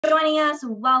joining us.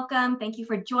 Welcome. Thank you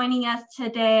for joining us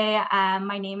today.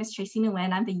 My name is Tracy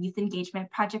Nguyen. I'm the Youth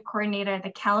Engagement Project Coordinator at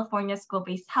the California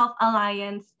School-Based Health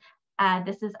Alliance.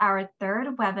 This is our third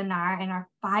webinar in our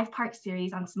 5-part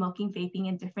series on smoking, vaping,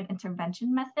 and different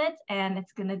intervention methods. And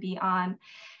it's going to be on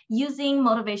using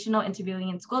motivational interviewing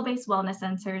in school-based wellness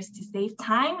centers to save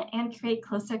time and create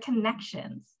closer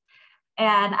connections.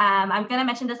 And I'm going to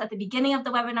mention this at the beginning of the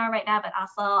webinar right now, but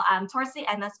also towards the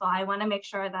end as well. I want to make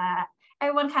sure that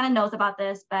everyone kind of knows about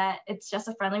this, but it's just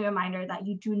a friendly reminder that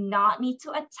you do not need to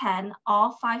attend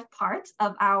all 5 parts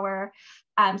of our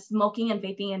smoking and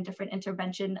vaping and different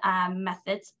intervention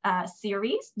methods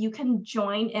series. You can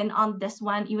join in on this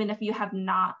one, even if you have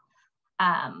not,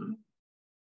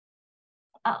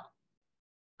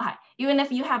 even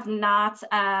if you have not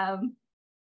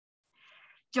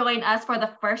join us for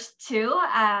the first 2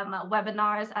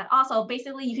 webinars. And also,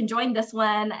 basically, you can join this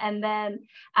one, and then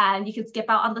you can skip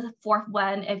out on the 4th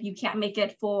one if you can't make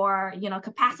it for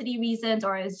capacity reasons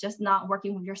or is just not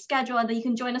working with your schedule. And then you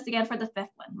can join us again for the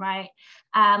 5th one, right?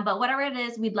 But whatever it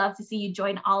is, we'd love to see you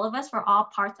join all of us for all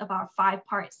parts of our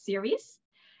 5-part series.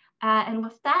 And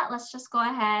with that, let's just go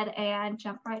ahead and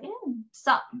jump right in.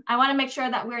 So I want to make sure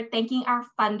that we're thanking our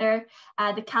funder,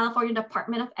 the California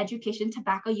Department of Education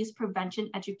Tobacco Use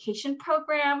Prevention Education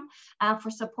Program,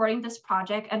 for supporting this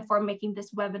project and for making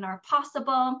this webinar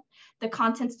possible. The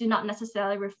contents do not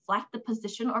necessarily reflect the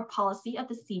position or policy of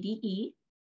the CDE.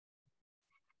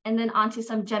 And then on to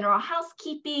some general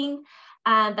housekeeping.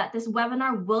 That this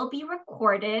webinar will be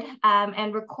recorded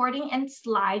and recording and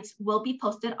slides will be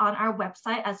posted on our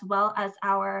website as well as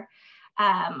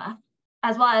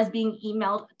being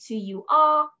emailed to you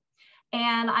all.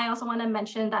 And I also want to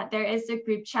mention that there is a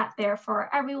group chat there for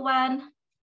everyone.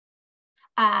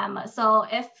 So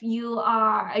if you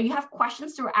have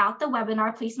questions throughout the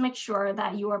webinar, please make sure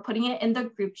that you are putting it in the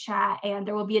group chat, and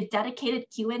there will be a dedicated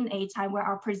Q&A time where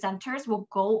our presenters will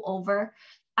go over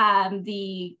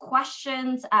the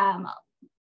questions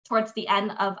towards the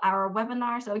end of our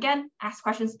webinar. So again, ask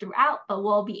questions throughout, but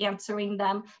we'll be answering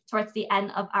them towards the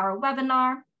end of our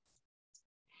webinar.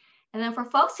 And then for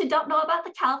folks who don't know about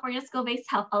the California School-Based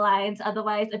Health Alliance,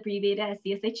 otherwise abbreviated as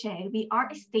CSHA, we are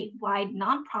a statewide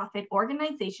nonprofit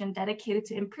organization dedicated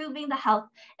to improving the health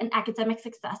and academic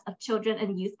success of children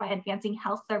and youth by advancing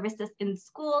health services in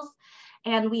schools.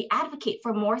 And we advocate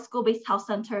for more school-based health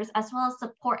centers as well as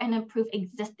support and improve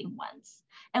existing ones.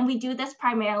 And we do this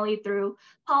primarily through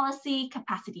policy,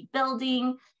 capacity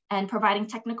building, and providing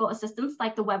technical assistance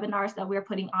like the webinars that we're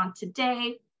putting on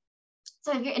today.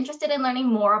 So if you're interested in learning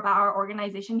more about our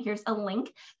organization, here's a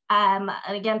link. And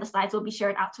again, the slides will be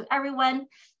shared out to everyone.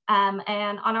 And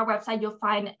on our website, you'll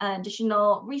find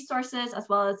additional resources as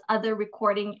well as other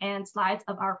recording and slides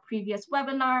of our previous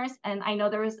webinars. And I know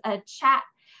there was a chat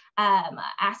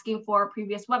asking for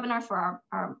previous webinars for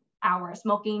our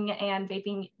smoking and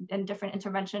vaping and different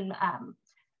intervention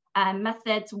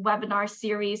methods webinar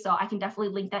series. So I can definitely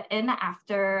link that in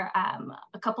after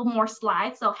a couple more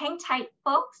slides. So hang tight,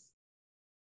 folks.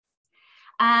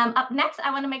 Up next,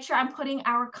 I want to make sure I'm putting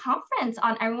our conference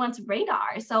on everyone's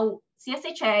radar. So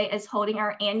CSHA is holding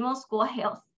our annual school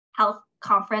health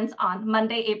conference on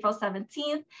Monday, April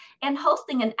 17th, and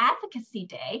hosting an advocacy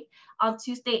day on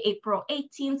Tuesday, April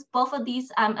 18th. Both of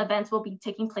these events will be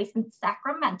taking place in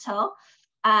Sacramento.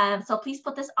 So please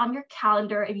put this on your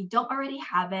calendar if you don't already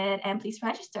have it, and please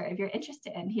register if you're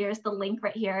interested. And here's the link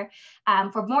right here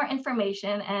for more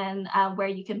information and where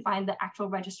you can find the actual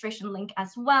registration link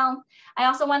as well. I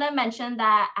also want to mention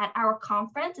that at our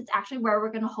conference, it's actually where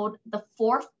we're going to hold the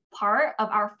 4th part of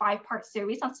our 5-part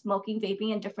series on smoking,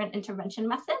 vaping, and different intervention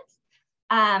methods.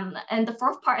 And the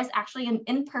 4th part is actually an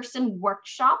in-person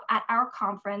workshop at our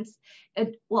conference.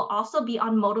 It will also be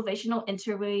on motivational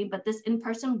interviewing, but this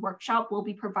in-person workshop will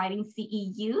be providing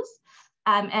CEUs,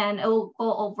 and it will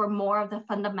go over more of the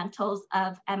fundamentals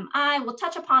of MI. We'll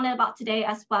touch upon it about today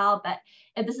as well, but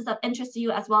if this is of interest to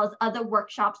you, as well as other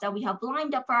workshops that we have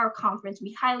lined up for our conference,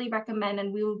 we highly recommend,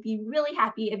 and we will be really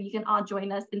happy if you can all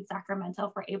join us in Sacramento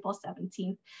for April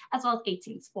 17th, as well as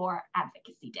 18th for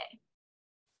Advocacy Day.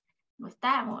 With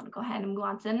that, I want to go ahead and move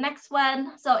on to the next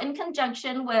one. So in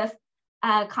conjunction with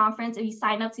conference, if you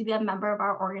sign up to be a member of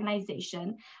our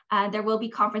organization, there will be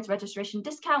conference registration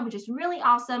discount, which is really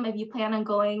awesome if you plan on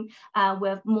going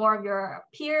with more of your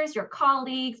peers, your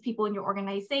colleagues, people in your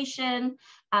organization.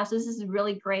 So this is a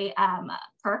really great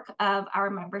perk of our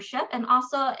membership. And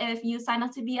also, if you sign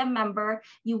up to be a member,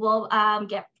 you will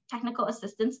get technical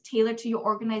assistance tailored to your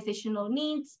organizational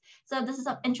needs. So if this is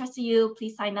of interest to you,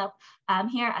 please sign up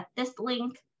here at this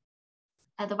link.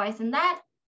 Otherwise than that,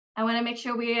 I want to make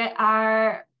sure we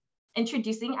are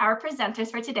introducing our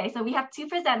presenters for today. So we have two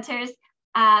presenters.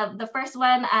 The first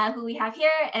one who we have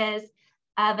here is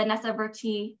Vanessa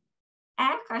Vrtiak.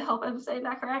 I hope I'm saying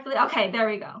that correctly. Okay, there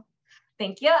we go.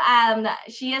 Thank you.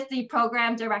 She is the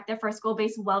program director for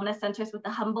school-based wellness centers with the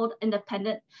Humboldt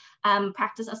Independent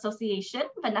Practice Association.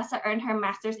 Vanessa earned her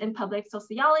master's in public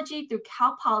sociology through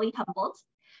Cal Poly Humboldt.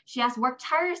 She has worked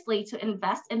tirelessly to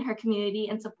invest in her community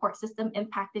and support system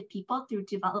impacted people through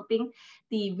developing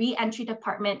the re-entry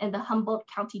department in the Humboldt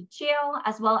County Jail,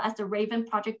 as well as the Raven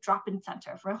Project Drop-In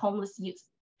Center for homeless youth.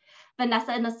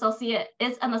 Vanessa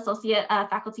is an associate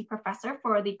faculty professor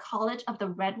for the College of the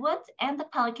Redwoods and the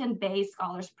Pelican Bay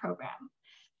Scholars Program.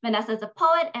 Vanessa is a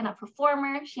poet and a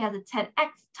performer. She has a TEDx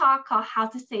talk called How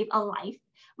to Save a Life,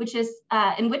 which is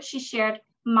in which she shared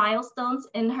milestones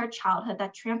in her childhood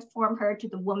that transformed her to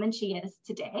the woman she is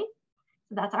today.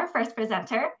 So that's our first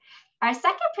presenter. Our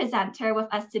second presenter with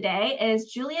us today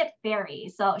is Juliet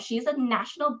Ferri. So she's a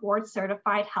national board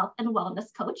certified health and wellness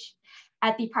coach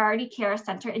at the Priority Care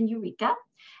Center in Eureka,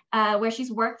 where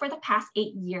she's worked for the past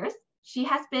 8 years. She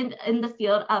has been in the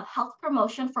field of health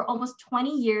promotion for almost 20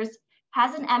 years,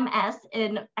 has an MS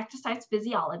in exercise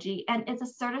physiology, and is a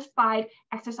certified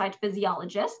exercise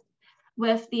physiologist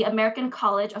with the American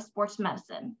College of Sports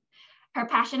Medicine. Her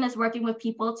passion is working with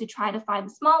people to try to find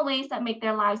the small ways that make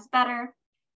their lives better.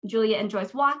 Julia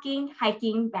enjoys walking,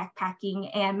 hiking,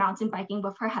 backpacking, and mountain biking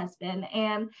with her husband,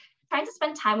 and trying to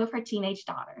spend time with her teenage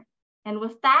daughter. And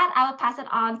with that, I will pass it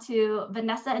on to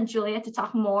Vanessa and Julia to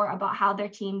talk more about how their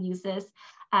team uses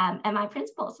MI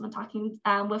principles when talking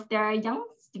with their young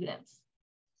students.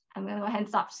 I'm gonna go ahead and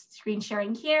stop screen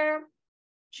sharing here.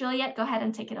 Juliet, go ahead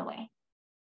and take it away.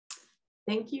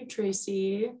 Thank you,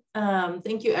 Tracy.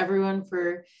 Thank you everyone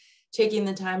for taking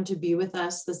the time to be with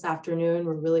us this afternoon.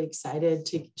 We're really excited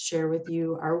to share with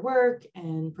you our work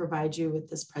and provide you with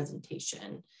this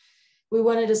presentation. We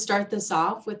wanted to start this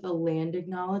off with a land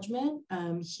acknowledgement.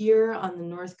 Here on the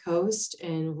North Coast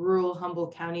in rural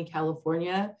Humboldt County,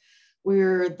 California,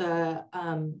 we're the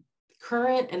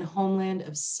current and homeland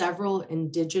of several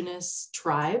indigenous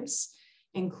tribes,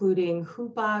 including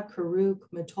Hupa, Karuk,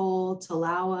 Matol,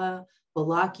 Talawa,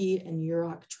 Balaki, and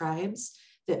Yurok tribes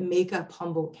that make up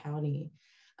Humboldt County.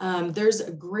 There's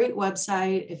a great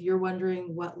website if you're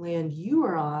wondering what land you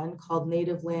are on called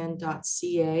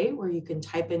nativeland.ca, where you can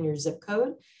type in your zip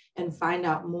code and find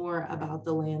out more about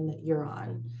the land that you're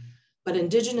on. But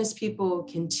Indigenous people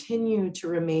continue to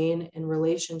remain in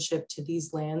relationship to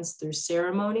these lands through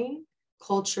ceremony,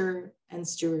 culture, and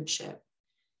stewardship.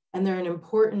 And they're an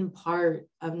important part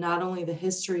of not only the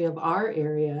history of our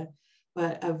area,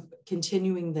 but of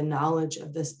continuing the knowledge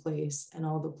of this place and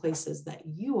all the places that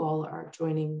you all are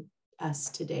joining us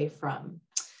today from.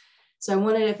 So I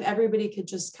wondered if everybody could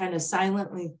just kind of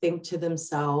silently think to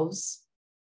themselves,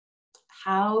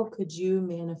 how could you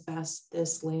manifest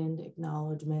this land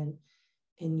acknowledgement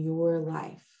in your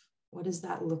life? What does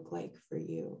that look like for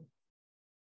you?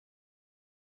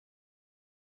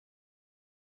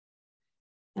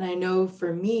 And I know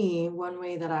for me, one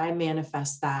way that I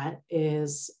manifest that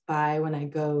is by when I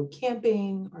go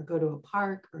camping or go to a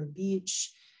park or a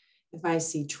beach. If I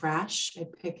see trash, I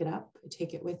pick it up, I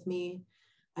take it with me.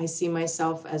 I see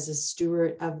myself as a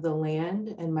steward of the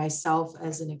land and myself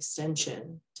as an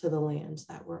extension to the land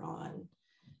that we're on.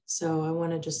 So I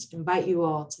want to just invite you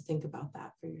all to think about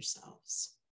that for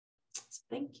yourselves. So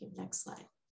thank you. Next slide.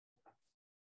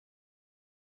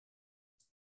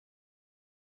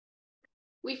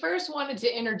 We first wanted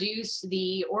to introduce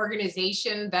the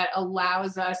organization that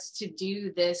allows us to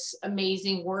do this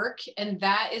amazing work, and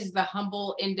that is the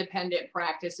Humboldt Independent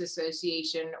Practice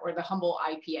Association, or the Humboldt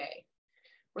IPA.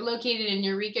 We're located in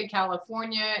Eureka,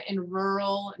 California, in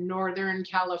rural Northern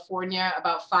California,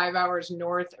 about 5 hours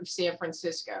north of San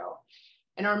Francisco.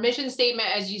 And our mission statement,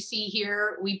 as you see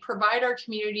here, we provide our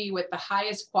community with the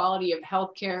highest quality of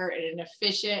healthcare in an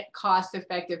efficient,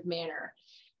 cost-effective manner.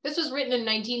 This was written in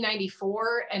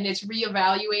 1994, and it's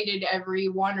reevaluated every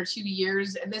 1 or 2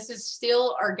 years. And this is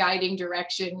still our guiding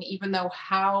direction, even though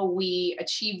how we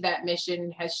achieve that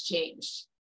mission has changed.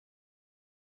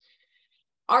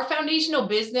 Our foundational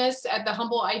business at the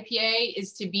Humboldt IPA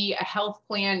is to be a health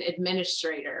plan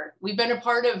administrator. We've been a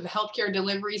part of the healthcare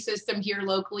delivery system here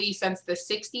locally since the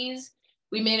 60s.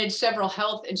 We manage several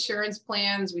health insurance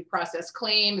plans, we process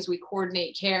claims, we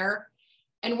coordinate care.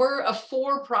 And we're a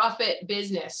for-profit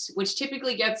business, which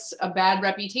typically gets a bad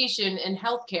reputation in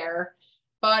healthcare,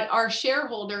 but our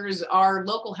shareholders are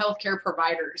local healthcare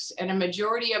providers, and a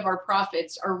majority of our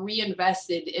profits are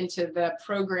reinvested into the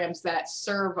programs that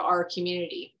serve our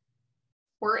community.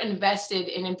 We're invested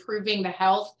in improving the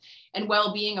health and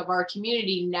well-being of our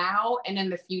community now and in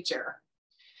the future.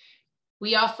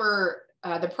 We offer,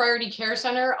 the Priority Care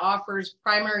Center offers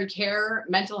primary care,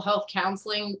 mental health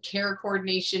counseling, care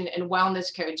coordination, and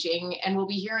wellness coaching. And we'll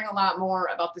be hearing a lot more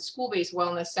about the school-based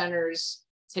wellness centers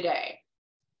today.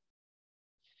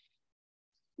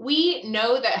 We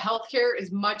know that healthcare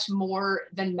is much more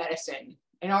than medicine,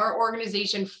 and our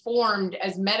organization formed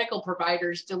as medical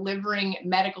providers delivering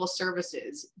medical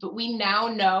services. But we now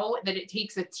know that it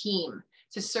takes a team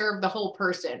to serve the whole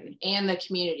person and the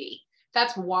community.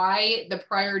 That's why the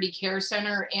Priority Care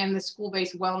Center and the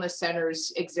school-based wellness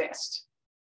centers exist.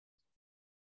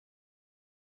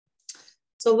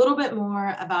 So a little bit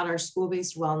more about our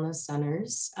school-based wellness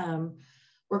centers.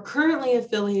 We're currently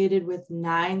affiliated with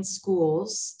 9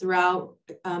 schools throughout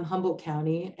Humboldt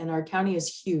County, and our county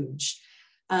is huge.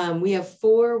 We have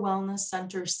 4 wellness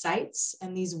center sites,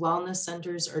 and these wellness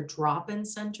centers are drop-in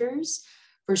centers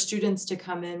for students to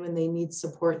come in when they need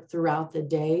support throughout the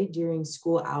day during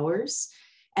school hours.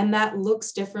 And that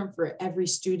looks different for every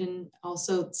student,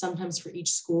 also sometimes for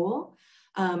each school.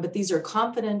 But these are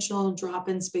confidential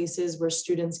drop-in spaces where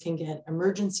students can get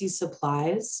emergency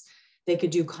supplies. They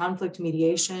could do conflict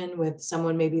mediation with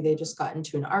someone maybe they just got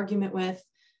into an argument with.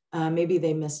 Maybe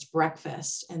they missed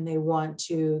breakfast and they want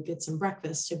to get some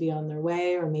breakfast to be on their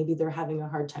way, or maybe they're having a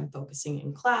hard time focusing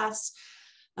in class,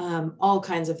 all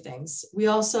kinds of things. We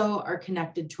also are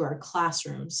connected to our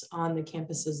classrooms on the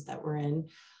campuses that we're in.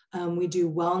 We do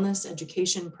wellness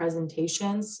education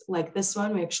presentations like this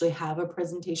one. We actually have a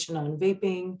presentation on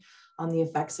vaping, on the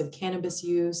effects of cannabis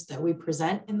use that we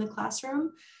present in the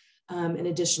classroom. In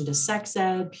addition to sex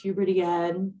ed, puberty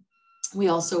ed, we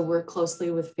also work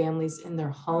closely with families in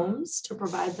their homes to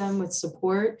provide them with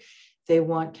support. They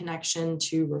want connection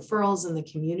to referrals in the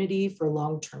community for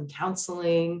long-term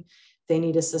counseling. They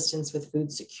need assistance with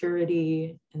food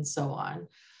security and so on.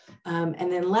 And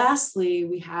then lastly,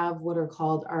 we have what are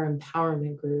called our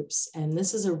empowerment groups. And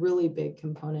this is a really big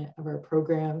component of our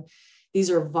program. These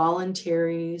are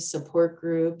voluntary support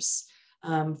groups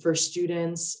for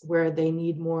students where they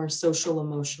need more social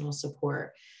emotional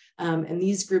support. And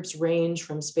these groups range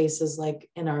from spaces like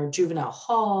in our juvenile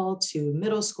hall to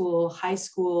middle school, high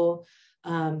school.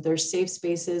 There's safe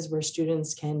spaces where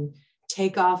students can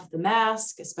take off the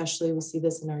mask, especially we see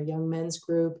this in our young men's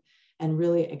group, and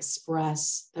really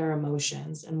express their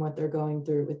emotions and what they're going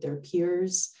through with their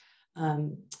peers.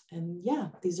 And yeah,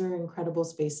 these are incredible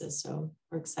spaces. So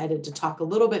we're excited to talk a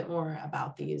little bit more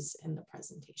about these in the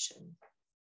presentation.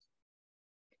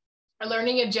 Our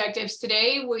learning objectives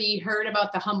today, we heard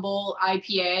about the Humboldt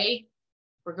IPA.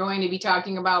 We're going to be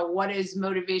talking about what is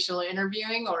motivational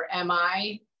interviewing, or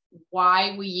MI,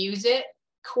 why we use it,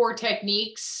 core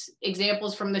techniques,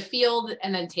 examples from the field,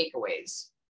 and then takeaways.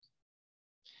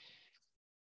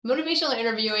 Motivational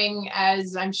interviewing,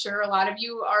 as I'm sure a lot of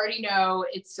you already know,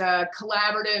 it's a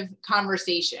collaborative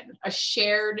conversation, a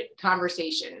shared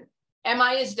conversation.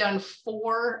 MI is done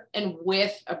for and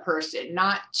with a person,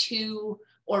 not to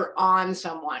or on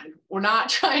someone. We're not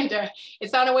trying to,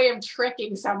 it's not a way of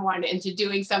tricking someone into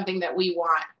doing something that we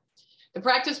want. The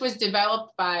practice was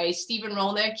developed by Stephen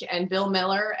Rolnick and Bill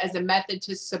Miller as a method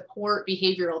to support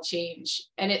behavioral change,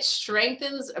 and it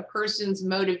strengthens a person's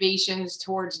motivations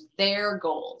towards their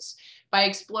goals by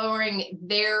exploring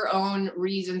their own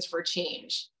reasons for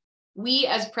change. We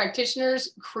as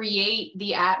practitioners create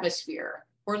the atmosphere.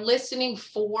 We're listening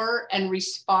for and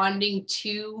responding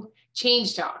to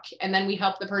change talk, and then we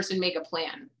help the person make a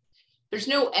plan. There's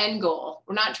no end goal.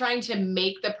 We're not trying to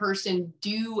make the person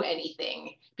do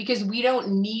anything because we don't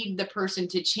need the person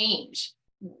to change.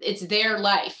 It's their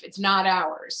life, it's not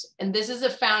ours. And this is a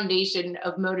foundation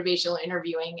of motivational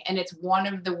interviewing, and it's one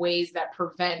of the ways that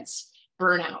prevents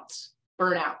burnout.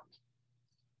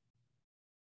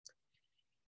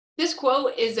 This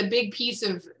quote is a big piece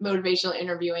of motivational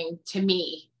interviewing to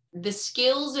me. The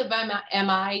skills of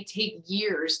MI take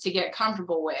years to get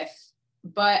comfortable with,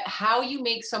 but how you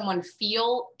make someone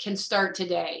feel can start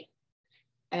today.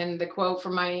 And the quote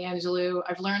from Maya Angelou,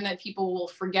 I've learned that people will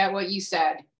forget what you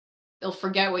said. They'll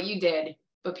forget what you did,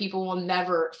 but people will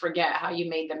never forget how you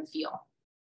made them feel.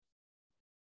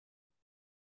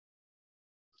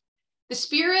 The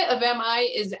spirit of MI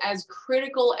is as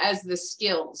critical as the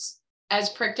skills. As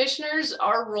practitioners,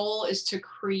 our role is to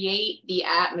create the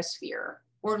atmosphere.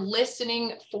 We're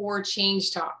listening for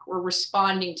change talk. We're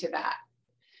responding to that.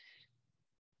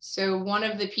 So one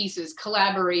of the pieces,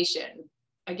 collaboration.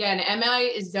 Again, MI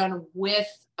is done with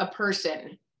a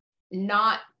person,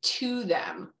 not to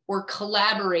them. We're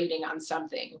collaborating on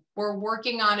something. We're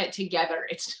working on it together.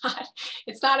 It's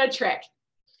not a trick.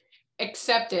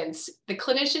 Acceptance. The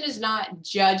clinician is not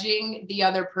judging the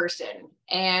other person,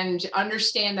 and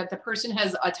understand that the person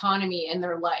has autonomy in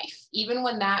their life, even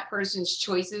when that person's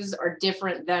choices are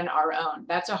different than our own.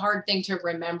 That's a hard thing to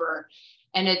remember.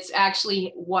 And it's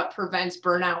actually what prevents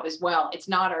burnout as well. It's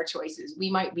not our choices. We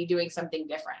might be doing something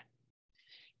different.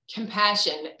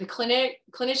 Compassion. The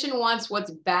clinician wants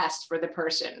what's best for the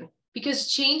person,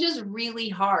 because change is really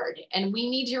hard. And we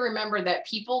need to remember that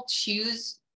people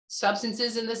choose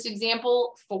substances in this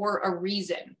example for a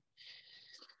reason.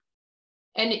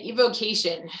 And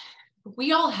evocation.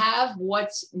 We all have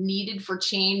what's needed for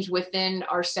change within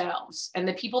ourselves. And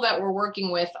the people that we're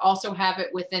working with also have it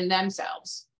within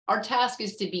themselves. Our task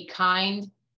is to be kind,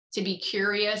 to be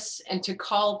curious, and to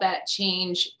call that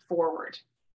change forward.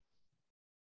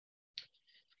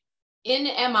 In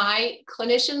MI,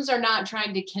 clinicians are not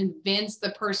trying to convince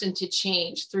the person to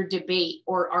change through debate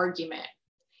or argument.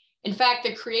 In fact,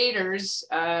 the creators,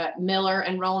 Miller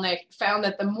and Rolnick, found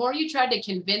that the more you try to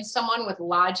convince someone with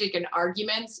logic and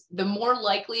arguments, the more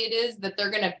likely it is that they're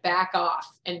going to back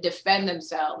off and defend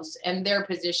themselves and their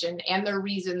position and their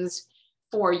reasons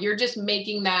for. You're just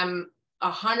making them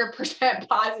 100%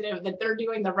 positive that they're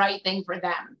doing the right thing for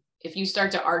them if you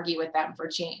start to argue with them for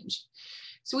change.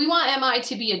 So we want MI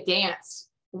to be a dance.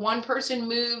 One person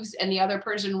moves and the other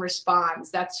person responds.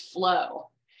 That's flow.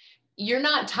 You're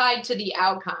not tied to the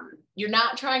outcome. You're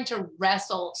not trying to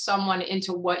wrestle someone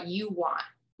into what you want.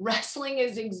 Wrestling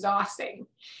is exhausting.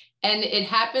 And it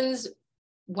happens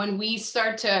when we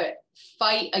start to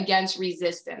fight against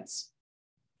resistance.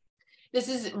 This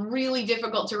is really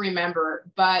difficult to remember,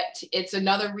 but it's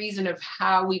another reason of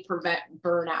how we prevent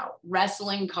burnout.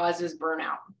 Wrestling causes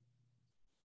burnout.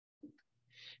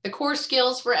 The core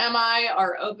skills for MI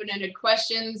are open-ended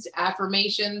questions,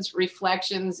 affirmations,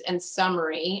 reflections, and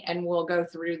summary. And we'll go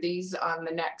through these on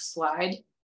the next slide.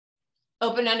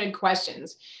 Open-ended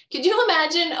questions. Could you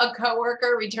imagine a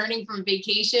coworker returning from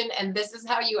vacation and this is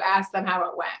how you ask them how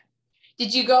it went?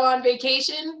 Did you go on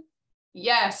vacation?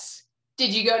 Yes.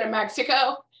 Did you go to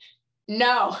Mexico?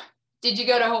 No. Did you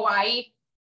go to Hawaii?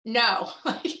 No.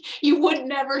 You would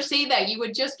never say that. You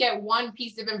would just get one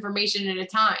piece of information at a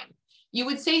time. You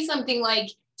would say something like,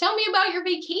 tell me about your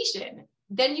vacation.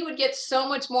 Then you would get so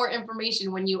much more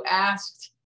information when you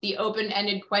asked the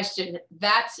open-ended question.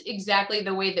 That's exactly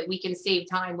the way that we can save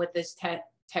time with this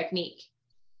technique.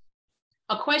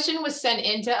 A question was sent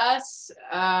in to us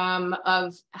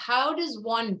of how does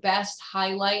one best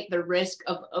highlight the risk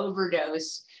of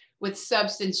overdose with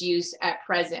substance use at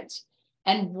present?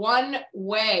 And one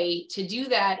way to do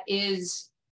that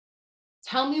is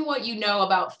tell me what you know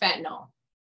about fentanyl.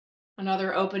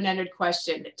 Another open-ended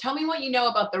question. Tell me what you know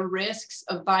about the risks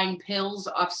of buying pills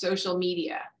off social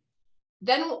media.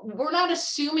 Then we're not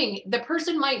assuming the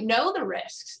person might know the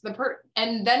risks,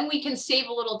 and then we can save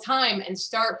a little time and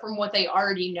start from what they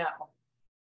already know.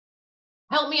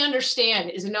 Help me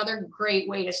understand is another great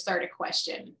way to start a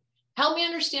question. Help me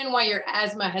understand why your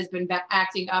asthma has been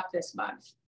acting up this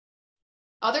month.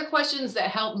 Other questions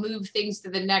that help move things to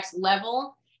the next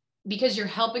level, because you're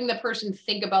helping the person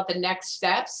think about the next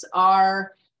steps,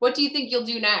 are what do you think you'll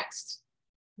do next?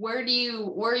 Where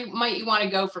might you want to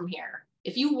go from here?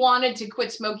 If you wanted to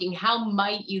quit smoking, how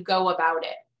might you go about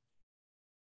it?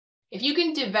 If you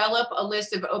can develop a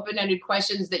list of open-ended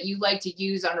questions that you like to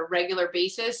use on a regular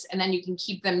basis, and then you can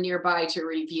keep them nearby to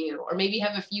review, or maybe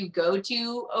have a few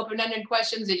go-to open-ended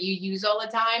questions that you use all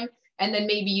the time, and then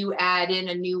maybe you add in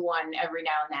a new one every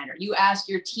now and then, or you ask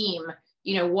your team,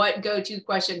 what go-to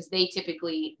questions they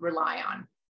typically rely on.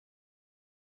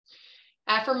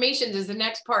 Affirmations is the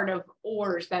next part of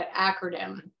OARS, that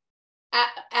acronym.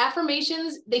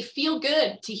 Affirmations, they feel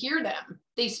good to hear them.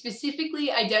 They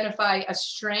specifically identify a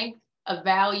strength, a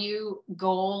value,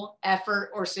 goal,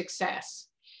 effort, or success.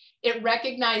 It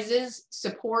recognizes,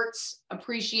 supports,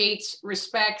 appreciates,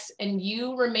 respects, and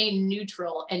you remain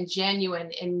neutral and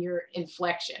genuine in your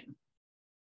inflection.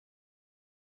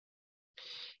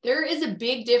 There is a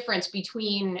big difference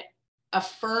between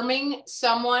affirming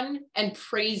someone and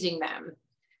praising them,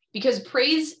 because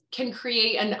praise can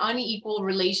create an unequal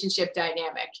relationship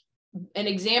dynamic.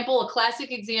 A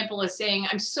classic example is saying,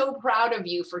 I'm so proud of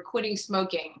you for quitting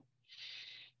smoking.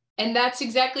 And that's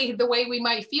exactly the way we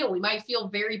might feel. We might feel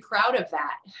very proud of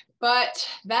that. But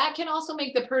that can also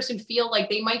make the person feel like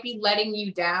they might be letting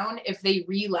you down if they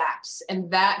relapse. And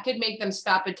that could make them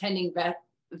stop attending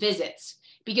visits.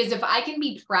 Because if I can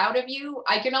be proud of you,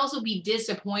 I can also be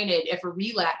disappointed if a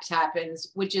relapse happens,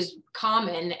 which is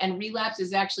common, and relapse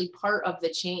is actually part of the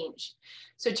change.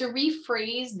 So to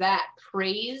rephrase that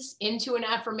praise into an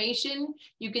affirmation,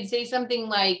 you could say something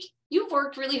like, you've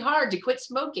worked really hard to quit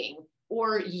smoking.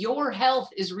 or your health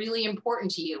is really important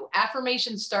to you.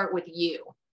 Affirmations start with you,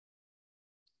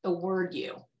 the word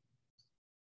you.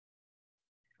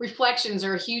 Reflections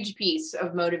are a huge piece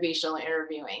of motivational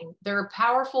interviewing. They're a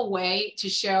powerful way to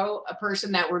show a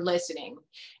person that we're listening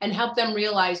and help them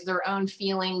realize their own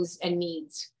feelings and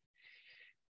needs.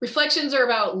 Reflections are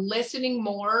about listening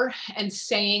more and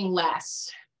saying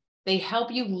less. They help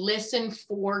you listen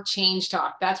for change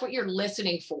talk. That's what you're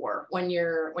listening for when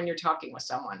you're talking with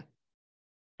someone.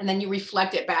 And then you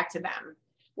reflect it back to them,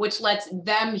 which lets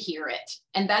them hear it.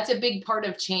 And that's a big part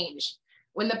of change.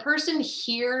 When the person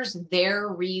hears their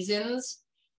reasons,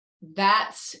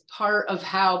 that's part of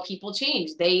how people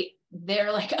change.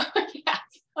 They're like,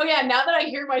 oh yeah, now that I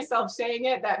hear myself saying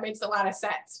it, that makes a lot of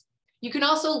sense. You can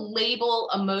also label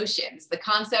emotions, the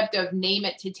concept of name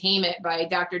it to tame it by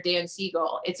Dr. Dan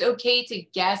Siegel. It's okay to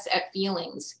guess at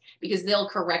feelings because they'll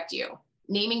correct you.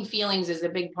 Naming feelings is a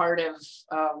big part of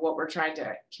what we're trying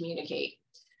to communicate.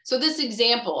 So this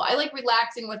example, I like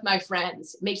relaxing with my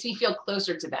friends. It makes me feel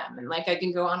closer to them and like I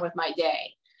can go on with my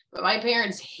day. But my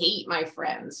parents hate my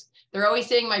friends. They're always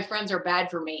saying my friends are bad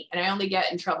for me and I only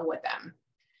get in trouble with them.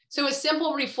 So a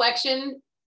simple reflection,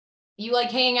 you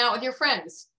like hanging out with your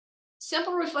friends.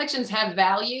 Simple reflections have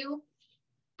value,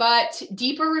 but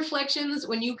deeper reflections,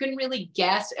 when you can really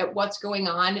guess at what's going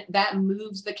on, that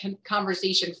moves the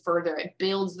conversation further. It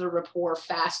builds the rapport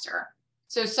faster.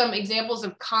 So some examples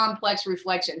of complex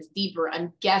reflections, deeper,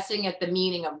 I'm guessing at the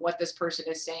meaning of what this person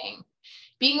is saying.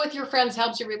 Being with your friends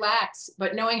helps you relax,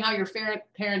 but knowing how your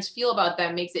parents feel about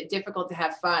them makes it difficult to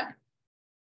have fun.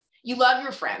 You love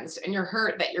your friends and you're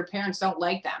hurt that your parents don't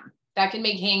like them. That can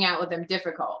make hanging out with them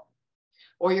difficult.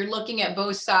 Or you're looking at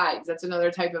both sides. That's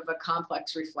another type of a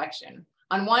complex reflection.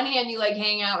 On one hand, you like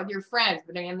hanging out with your friends,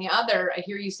 but on the other, I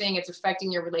hear you saying it's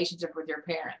affecting your relationship with your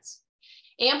parents.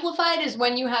 Amplified is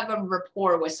when you have a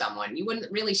rapport with someone. You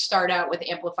wouldn't really start out with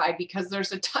amplified because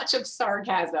there's a touch of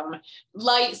sarcasm,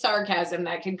 light sarcasm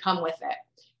that can come with it.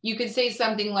 You could say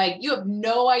something like, you have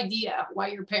no idea why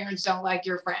your parents don't like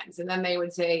your friends. And then they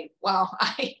would say, well,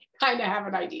 I kind of have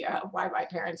an idea of why my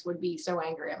parents would be so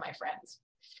angry at my friends.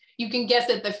 You can guess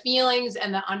at the feelings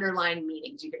and the underlying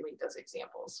meanings. You can read those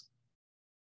examples.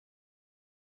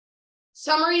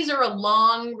 Summaries are a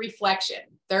long reflection.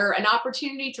 They're an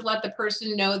opportunity to let the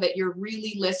person know that you're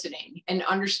really listening and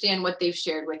understand what they've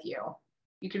shared with you.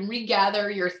 You can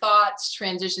regather your thoughts,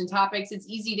 transition topics. It's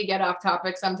easy to get off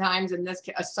topic sometimes, and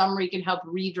a summary can help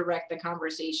redirect the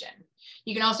conversation.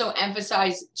 You can also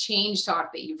emphasize change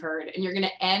talk that you've heard, and you're going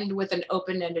to end with an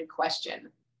open-ended question.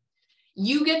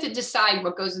 You get to decide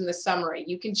what goes in the summary.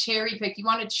 You can cherry pick. You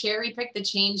want to cherry pick the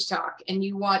change talk, and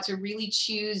you want to really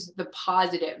choose the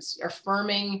positives,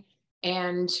 affirming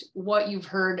and what you've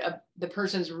heard of the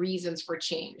person's reasons for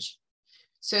change.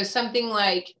 So something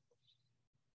like,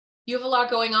 you have a lot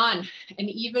going on, and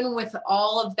even with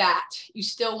all of that, you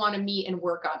still want to meet and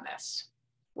work on this.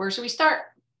 Where should we start?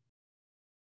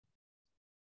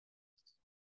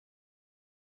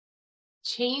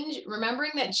 Change,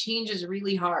 remembering that change is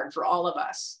really hard for all of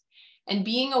us, and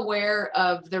being aware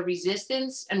of the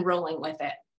resistance and rolling with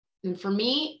it. And for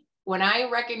me, when I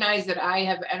recognize that I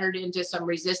have entered into some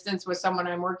resistance with someone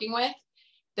I'm working with,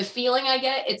 the feeling I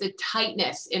get, it's a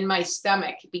tightness in my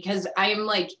stomach because I am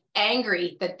like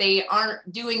angry that they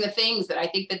aren't doing the things that I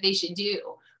think that they should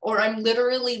do. Or I'm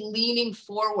literally leaning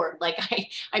forward, like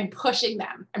I'm pushing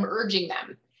them, I'm urging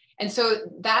them. And so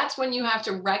that's when you have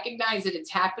to recognize that it's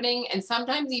happening, and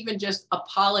sometimes even just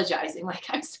apologizing, like,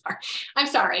 I'm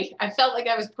sorry. I felt like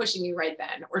I was pushing you right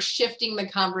then, or shifting the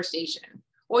conversation.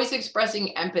 Always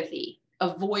expressing empathy,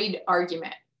 avoid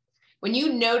argument. When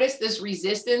you notice this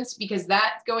resistance, because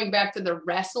that's going back to the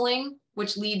wrestling,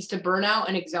 which leads to burnout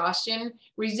and exhaustion,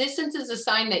 resistance is a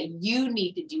sign that you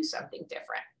need to do something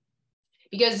different.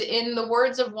 Because in the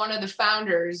words of one of the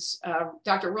founders,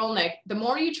 Dr. Rolnick, the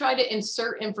more you try to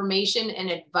insert information and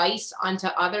advice onto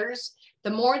others, the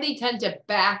more they tend to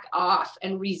back off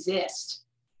and resist.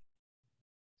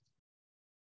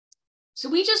 So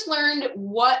we just learned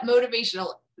what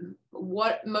motivational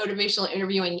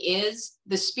interviewing is,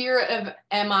 the spirit of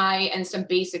MI, and some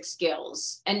basic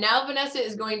skills. And now Vanessa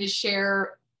is going to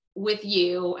share with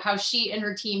you how she and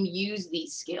her team use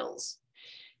these skills.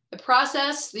 The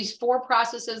process, these 4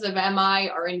 processes of MI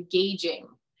are engaging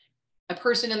a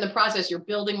person in the process. You're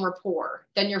building rapport.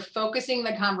 Then you're focusing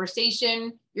the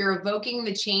conversation. You're evoking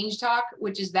the change talk,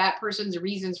 which is that person's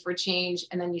reasons for change.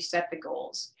 And then you set the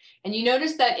goals. And you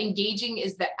notice that engaging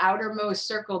is the outermost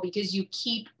circle because you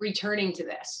keep returning to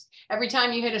this. Every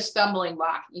time you hit a stumbling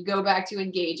block, you go back to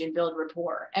engage and build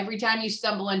rapport. Every time you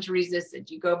stumble into resistance,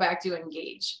 you go back to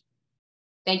engage.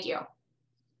 Thank you.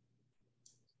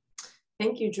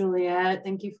 Thank you, Juliet.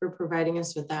 Thank you for providing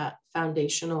us with that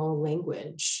foundational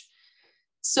language.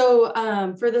 So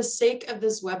for the sake of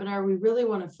this webinar, we really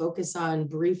want to focus on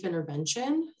brief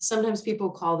intervention. Sometimes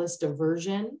people call this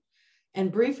diversion.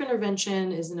 And brief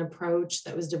intervention is an approach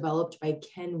that was developed by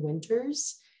Ken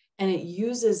Winters, and it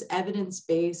uses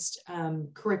evidence-based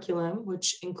curriculum,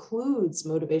 which includes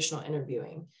motivational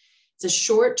interviewing. It's a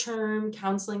short-term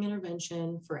counseling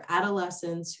intervention for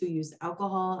adolescents who use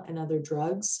alcohol and other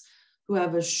drugs, who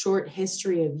have a short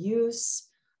history of use,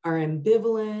 are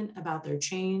ambivalent about their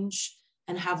change,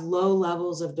 and have low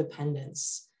levels of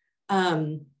dependence.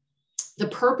 The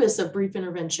purpose of brief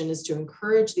intervention is to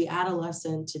encourage the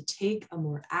adolescent to take a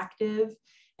more active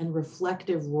and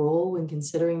reflective role when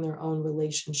considering their own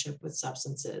relationship with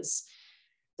substances.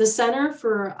 The Center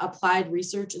for Applied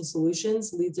Research and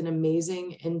Solutions leads an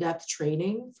amazing in-depth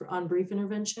training on brief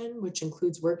intervention, which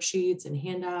includes worksheets and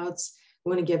handouts. We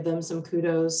want to give them some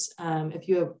kudos. If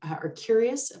you are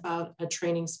curious about a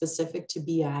training specific to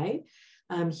BI,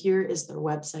 here is their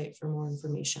website for more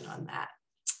information on that.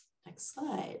 Next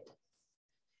slide.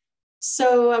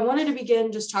 So I wanted to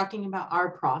begin just talking about our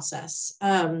process.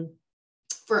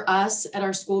 For us at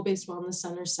our school-based wellness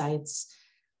center sites,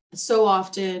 so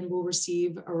often we'll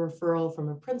receive a referral from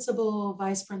a principal,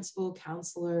 vice principal,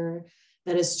 counselor,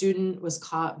 that a student was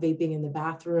caught vaping in the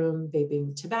bathroom,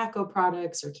 vaping tobacco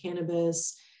products or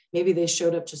cannabis. Maybe they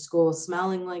showed up to school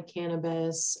smelling like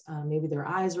cannabis. Maybe their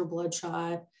eyes were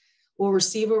bloodshot. We'll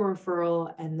receive a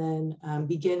referral and then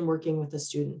begin working with the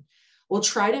student. We'll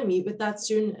try to meet with that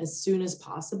student as soon as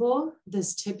possible.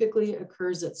 This typically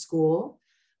occurs at school,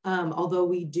 although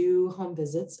we do home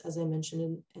visits, as I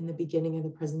mentioned in the beginning of the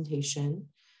presentation.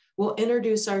 We'll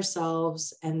introduce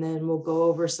ourselves and then we'll go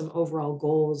over some overall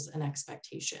goals and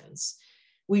expectations.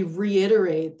 We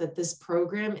reiterate that this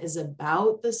program is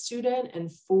about the student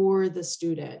and for the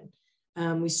student.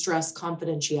 We stress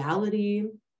confidentiality.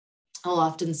 I'll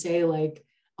often say, like,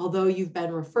 although you've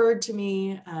been referred to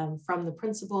me from the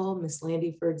principal, Miss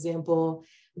Landy, for example,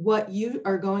 what you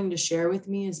are going to share with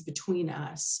me is between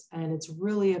us, and it's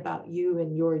really about you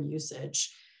and your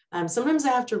usage. Sometimes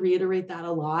I have to reiterate that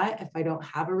a lot if I don't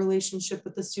have a relationship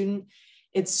with the student.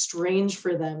 It's strange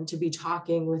for them to be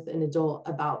talking with an adult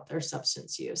about their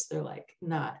substance use. They're like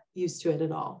not used to it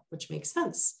at all, which makes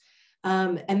sense.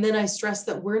 And then I stress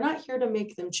that we're not here to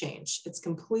make them change. It's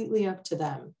completely up to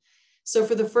them. So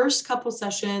for the first couple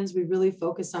sessions, we really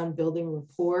focus on building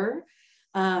rapport.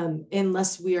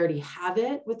 Unless we already have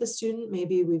it with the student,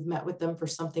 maybe we've met with them for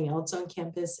something else on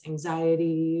campus,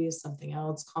 anxiety, something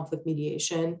else, conflict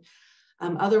mediation.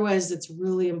 Otherwise, it's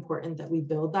really important that we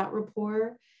build that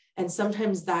rapport. And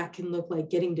sometimes that can look like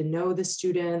getting to know the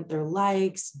student, their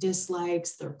likes,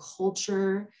 dislikes, their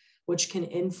culture, which can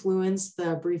influence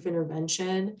the brief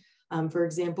intervention. For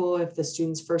example, if the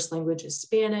student's first language is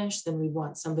Spanish, then we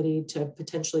want somebody to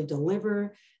potentially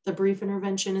deliver the brief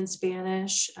intervention in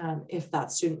Spanish, if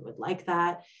that student would like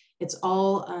that. It's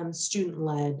all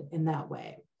student-led in that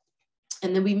way.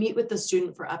 And then we meet with the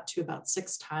student for up to about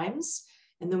 6 times,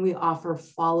 and then we offer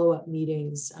follow-up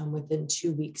meetings within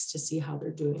 2 weeks to see how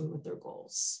they're doing with their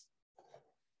goals.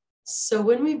 So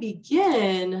when we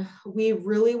begin, we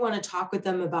really want to talk with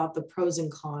them about the pros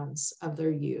and cons of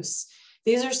their use.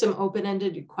 These are some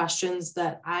open-ended questions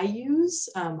that I use.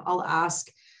 I'll ask,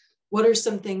 what are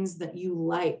some things that you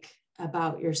like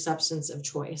about your substance of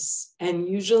choice? And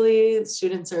usually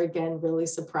students are, again, really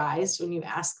surprised when you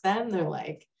ask them. They're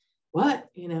like, what?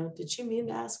 You know, did you mean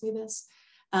to ask me this?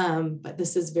 But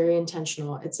this is very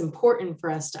intentional. It's important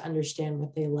for us to understand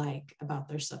what they like about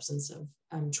their substance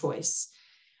of choice.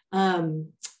 And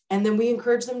then we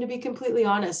encourage them to be completely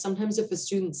honest. Sometimes if a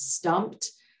student's stumped,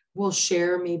 we'll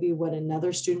share maybe what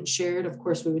another student shared. Of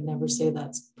course, we would never say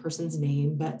that person's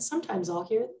name, but sometimes I'll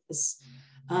hear this.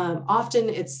 Often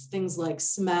it's things like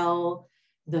smell,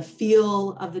 the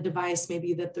feel of the device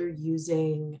maybe that they're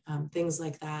using, things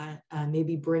like that,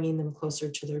 maybe bringing them closer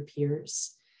to their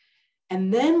peers.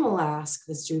 And then we'll ask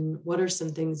the student, what are some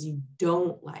things you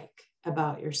don't like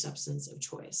about your substance of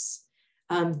choice?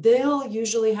 They'll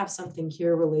usually have something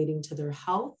here relating to their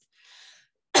health,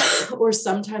 or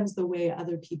sometimes the way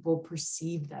other people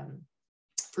perceive them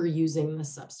for using the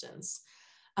substance.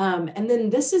 And then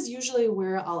this is usually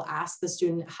where I'll ask the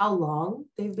student how long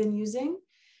they've been using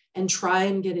and try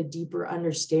and get a deeper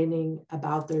understanding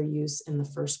about their use in the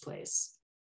first place.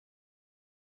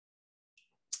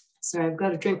 Sorry, I've got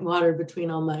to drink water between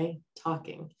all my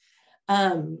talking.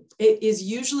 It is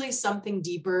usually something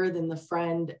deeper than a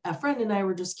friend and I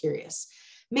were just curious.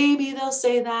 Maybe they'll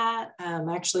say that.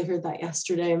 I actually heard that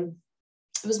yesterday.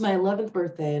 It was my 11th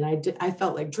birthday and I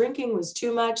felt like drinking was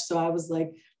too much. So I was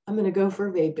like, I'm going to go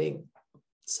for vaping.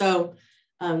 So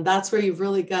that's where you've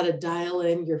really got to dial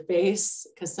in your face,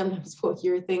 because sometimes we'll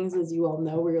hear things, as you all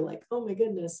know, where you're like, oh my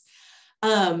goodness.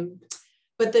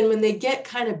 But then when they get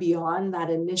kind of beyond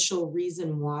that initial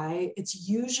reason why, it's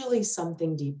usually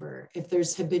something deeper. If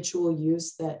there's habitual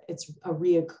use, that it's a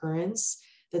reoccurrence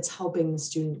that's helping the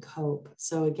student cope.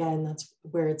 So again, that's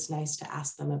where it's nice to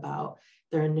ask them about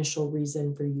their initial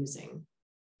reason for using.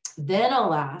 Then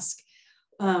I'll ask,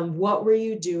 what were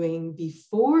you doing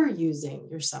before using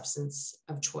your substance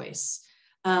of choice?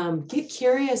 Get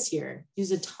curious here.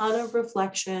 Use a ton of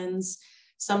reflections.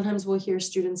 Sometimes we'll hear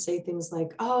students say things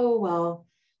like, oh, well,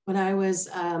 when I was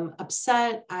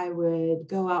upset, I would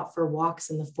go out for walks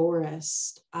in the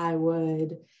forest. I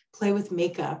would play with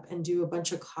makeup and do a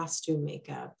bunch of costume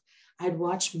makeup. I'd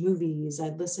watch movies.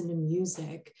 I'd listen to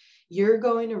music. You're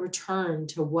going to return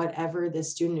to whatever the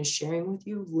student is sharing with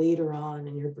you later on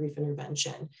in your brief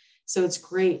intervention. So it's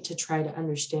great to try to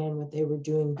understand what they were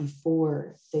doing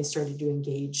before they started to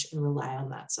engage and rely on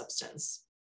that substance.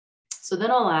 So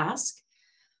then I'll ask,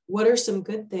 what are some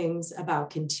good things about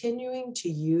continuing to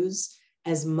use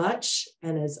as much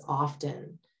and as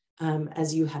often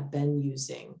as you have been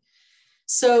using?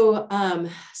 So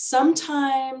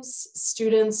sometimes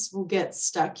students will get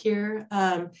stuck here.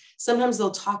 Sometimes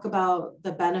they'll talk about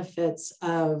the benefits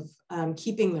of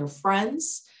keeping their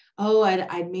friends. Oh,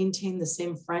 I'd maintain the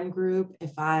same friend group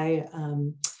if I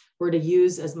were to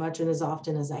use as much and as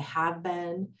often as I have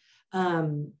been.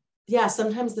 Yeah,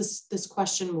 sometimes this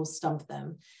question will stump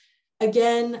them.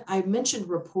 Again, I mentioned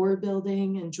rapport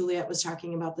building, and Juliet was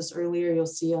talking about this earlier. You'll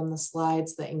see on the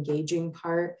slides the engaging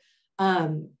part.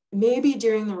 Maybe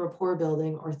during the rapport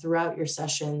building or throughout your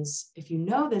sessions, if you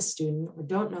know this student or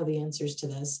don't know the answers to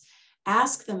this,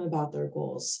 ask them about their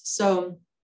goals. So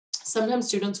sometimes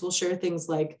students will share things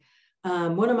like,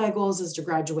 one of my goals is to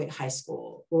graduate high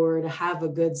school, or to have a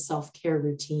good self-care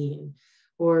routine,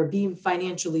 or be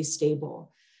financially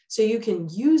stable. So you can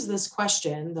use this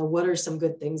question, the what are some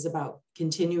good things about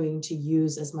continuing to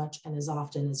use as much and as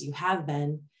often as you have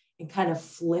been, and kind of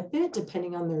flip it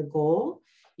depending on their goal.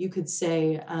 You could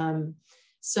say,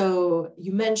 so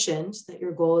you mentioned that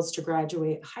your goal is to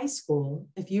graduate high school.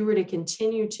 If you were to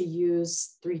continue to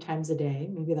use 3 times a day,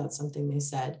 maybe that's something they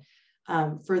said,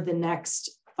 for the next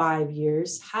 5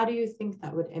 years, how do you think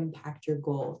that would impact your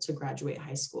goal to graduate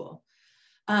high school?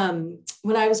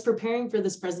 When I was preparing for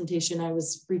this presentation, I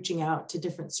was reaching out to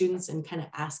different students and kind of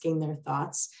asking their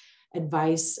thoughts,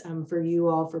 advice for you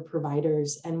all, for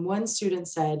providers. And one student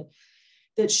said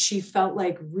that she felt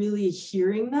like really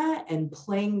hearing that and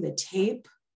playing the tape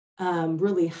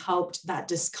really helped that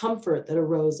discomfort that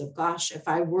arose of, gosh, if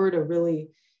I were to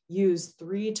really use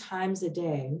 3 times a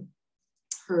day,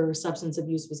 her substance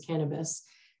abuse was cannabis,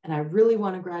 and I really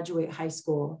want to graduate high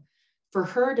school. For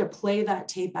her to play that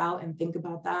tape out and think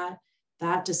about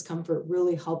that discomfort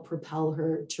really helped propel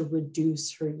her to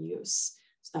reduce her use.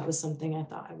 So that was something I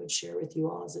thought I would share with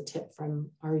you all as a tip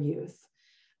from our youth.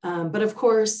 But of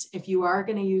course, if you are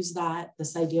going to use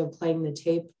this idea of playing the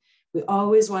tape, we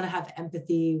always want to have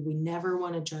empathy. We never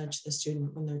want to judge the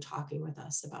student when they're talking with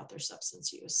us about their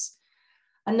substance use.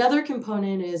 Another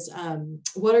component is,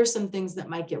 what are some things that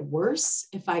might get worse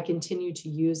if I continue to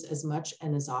use as much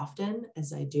and as often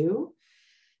as I do?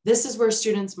 This is where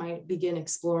students might begin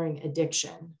exploring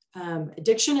addiction.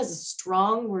 Addiction is a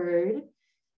strong word,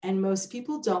 and most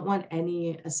people don't want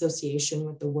any association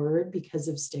with the word because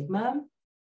of stigma.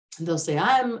 And they'll say,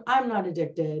 I'm not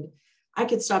addicted. I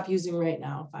could stop using right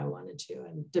now if I wanted to.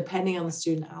 And depending on the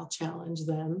student, I'll challenge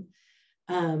them.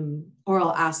 Or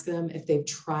I'll ask them if they've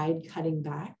tried cutting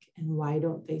back and why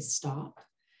don't they stop?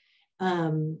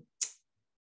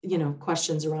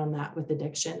 Questions around that with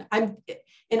addiction.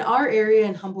 In our area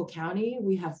in Humboldt County,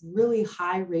 we have really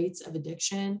high rates of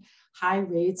addiction, high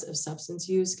rates of substance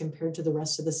use compared to the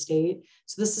rest of the state.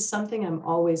 So this is something I'm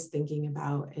always thinking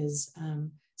about, is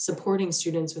supporting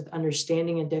students with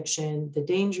understanding addiction, the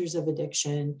dangers of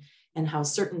addiction, and how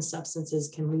certain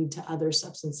substances can lead to other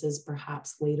substances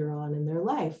perhaps later on in their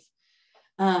life.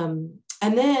 And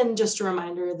then just a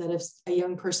reminder that if a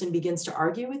young person begins to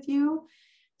argue with you,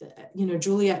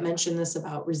 Juliet mentioned this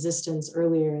about resistance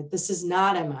earlier. This is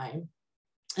not MI.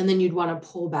 And then you'd want to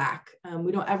pull back.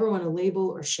 We don't ever want to label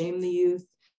or shame the youth.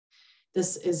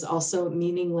 This is also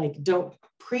meaning like, don't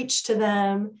preach to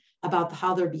them about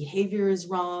how their behavior is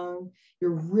wrong. You're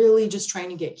really just trying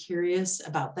to get curious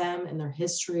about them and their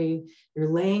history. You're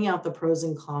laying out the pros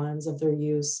and cons of their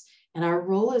use. And our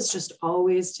role is just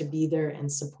always to be there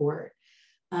and support.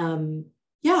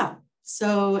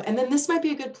 So, and then this might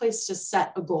be a good place to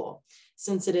set a goal.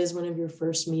 since it is one of your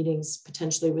first meetings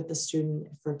potentially with the student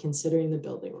for considering the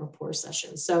building rapport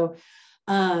session. So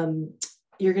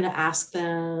you're going to ask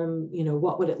them,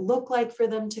 what would it look like for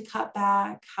them to cut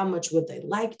back? How much would they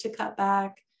like to cut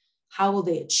back? How will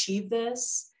they achieve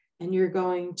this? And you're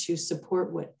going to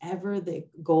support whatever the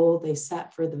goal they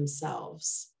set for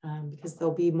themselves, because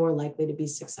they'll be more likely to be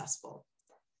successful.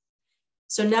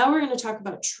 So now we're going to talk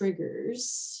about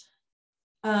triggers.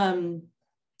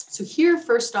 So here,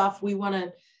 first off, we want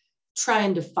to try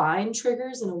and define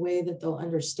triggers in a way that they'll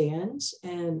understand.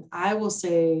 And I will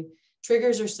say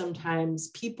triggers are sometimes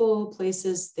people,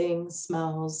 places, things,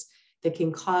 smells that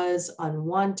can cause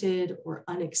unwanted or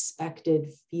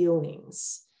unexpected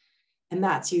feelings. And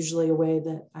that's usually a way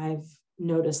that I've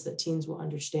noticed that teens will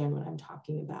understand what I'm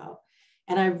talking about.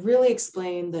 And I really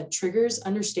explained that triggers,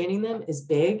 understanding them is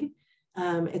big.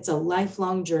 It's a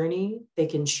lifelong journey. They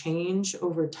can change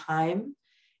over time.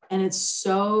 And it's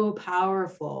so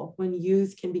powerful when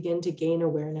youth can begin to gain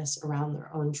awareness around their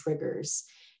own triggers.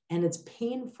 And it's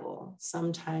painful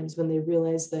sometimes when they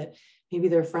realize that maybe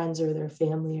their friends or their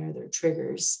family are their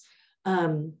triggers.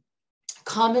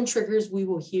 Common triggers we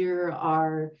will hear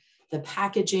are the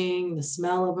packaging, the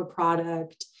smell of a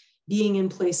product, being in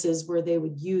places where they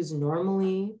would use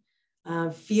normally,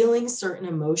 feeling certain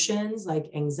emotions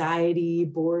like anxiety,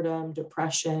 boredom,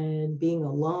 depression, being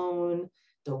alone.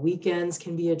 The weekends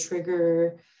can be a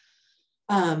trigger.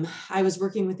 I was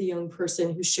working with a young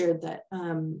person who shared that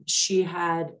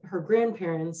her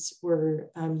grandparents were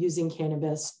using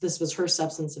cannabis. This was her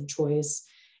substance of choice.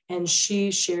 And she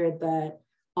shared that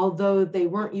although they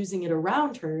weren't using it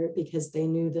around her because they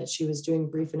knew that she was doing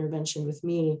brief intervention with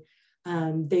me,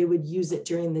 they would use it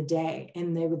during the day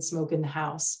and they would smoke in the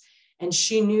house. And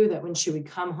she knew that when she would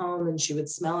come home and she would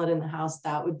smell it in the house,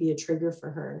 that would be a trigger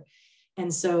for her.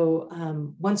 And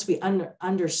so once we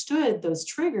understood those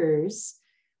triggers,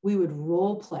 we would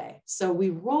role play. So we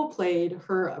role played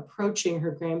her approaching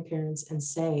her grandparents and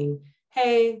saying,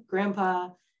 hey, Grandpa,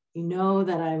 you know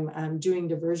that I'm doing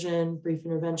diversion, brief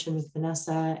intervention with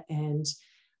Vanessa. And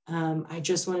I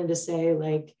just wanted to say,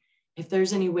 like, if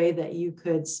there's any way that you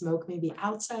could smoke maybe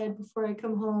outside before I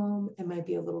come home, it might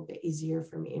be a little bit easier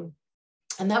for me.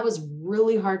 And that was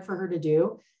really hard for her to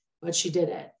do, but she did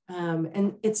it.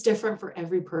 And it's different for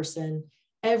every person,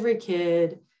 every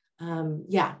kid.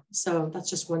 So that's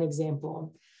just one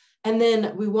example. And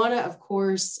then we want to, of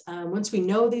course, once we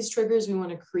know these triggers, we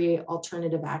want to create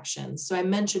alternative actions. So I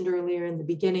mentioned earlier in the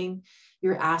beginning,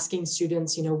 you're asking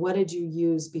students, what did you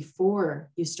use before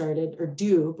you started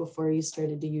before you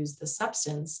started to use the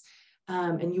substance?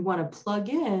 And you want to plug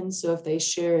in. So if they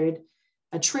shared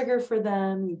a trigger for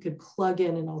them, you could plug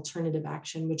in an alternative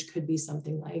action, which could be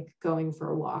something like going for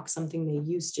a walk, something they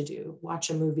used to do, watch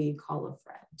a movie, call a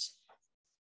friend.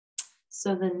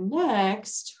 So the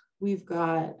next, we've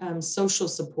got social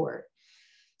support.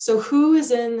 So who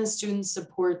is in the student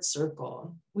support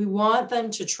circle? We want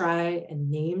them to try and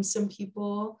name some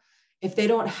people. If they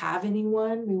don't have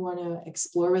anyone, we want to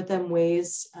explore with them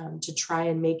ways to try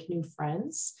and make new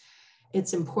friends.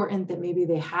 It's important that maybe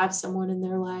they have someone in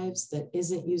their lives that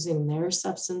isn't using their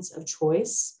substance of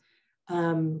choice.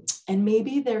 And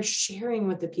maybe they're sharing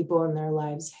with the people in their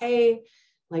lives, hey,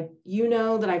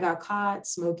 that I got caught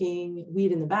smoking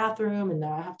weed in the bathroom and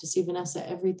now I have to see Vanessa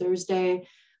every Thursday.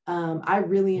 I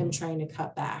really am trying to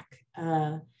cut back.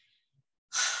 And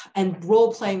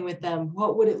role playing with them,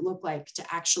 what would it look like to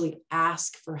actually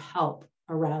ask for help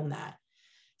around that?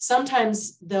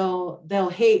 Sometimes they'll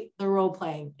hate the role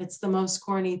playing. It's the most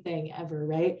corny thing ever,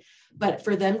 right? But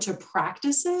for them to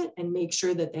practice it and make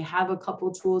sure that they have a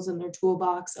couple tools in their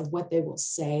toolbox of what they will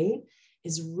say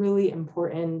is really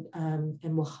important,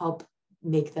 and will help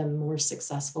make them more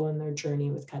successful in their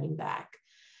journey with cutting back.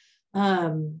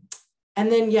 And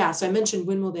then, so I mentioned,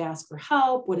 when will they ask for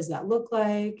help? What does that look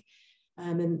like?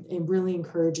 And really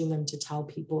encouraging them to tell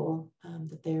people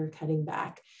that they're cutting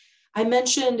back. I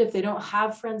mentioned if they don't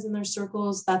have friends in their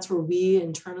circles, that's where we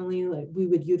internally, we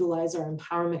would utilize our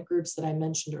empowerment groups that I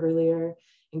mentioned earlier,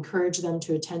 encourage them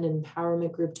to attend an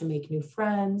empowerment group to make new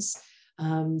friends.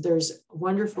 There's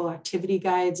wonderful activity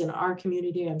guides in our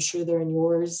community. I'm sure they're in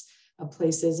yours, of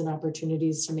places and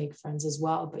opportunities to make friends as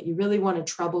well. But you really want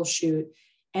to troubleshoot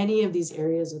any of these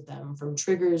areas with them, from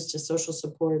triggers to social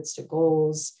supports to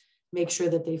goals. Make sure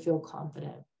that they feel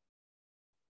confident.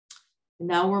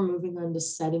 Now we're moving on to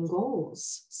setting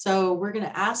goals. So we're going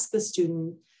to ask the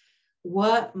student,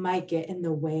 what might get in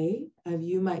the way of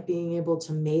you might being able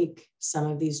to make some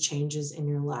of these changes in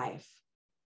your life?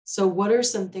 So what are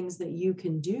some things that you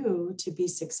can do to be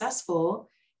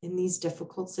successful in these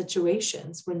difficult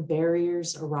situations when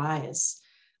barriers arise?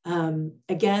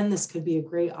 Again, this could be a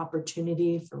great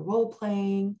opportunity for role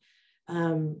playing.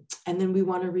 And then we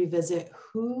want to revisit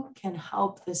who can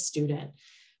help the student.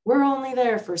 We're only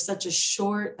there for such a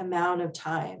short amount of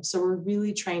time. So we're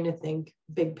really trying to think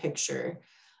big picture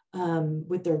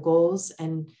with their goals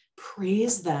and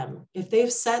praise them. If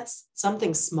they've set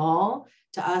something small,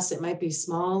 to us, it might be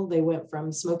small. They went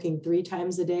from smoking 3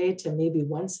 times a day to maybe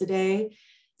once a day.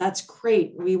 That's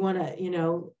great. We want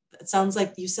to, it sounds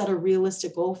like you set a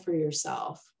realistic goal for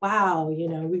yourself. Wow. We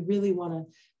really want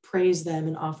to praise them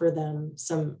and offer them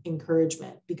some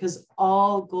encouragement, because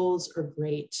all goals are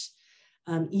great,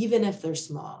 even if they're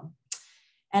small.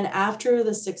 And after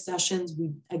the 6 sessions,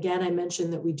 I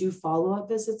mentioned that we do follow-up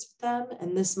visits with them.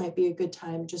 And this might be a good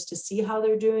time just to see how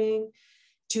they're doing.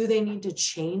 Do they need to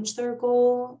change their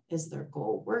goal? Is their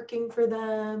goal working for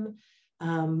them?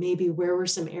 Maybe where were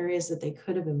some areas that they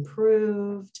could have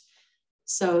improved?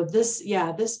 So this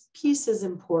piece is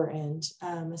important,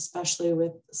 especially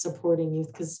with supporting youth,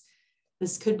 because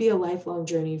this could be a lifelong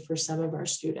journey for some of our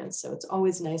students. So it's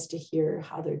always nice to hear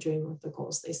how they're doing with the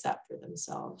goals they set for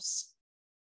themselves.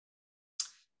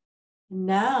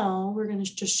 Now we're going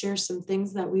to just share some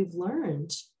things that we've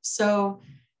learned. So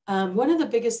one of the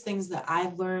biggest things that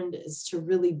I've learned is to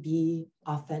really be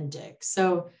authentic.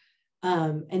 So,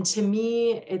 and to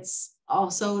me, it's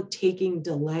also taking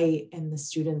delight in the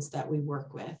students that we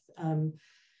work with.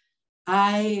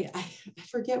 I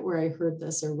forget where I heard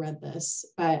this or read this,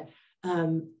 but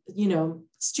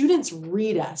students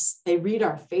read us. They read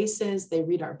our faces, they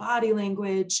read our body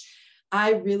language.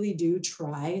 I really do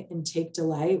try and take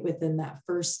delight within that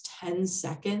first 10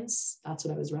 seconds. That's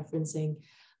what I was referencing.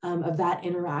 Of that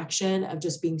interaction, of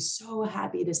just being so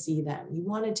happy to see them. You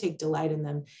want to take delight in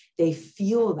them. They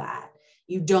feel that.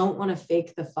 You don't want to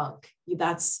fake the funk.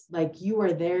 That's like, you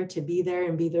are there to be there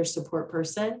and be their support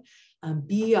person.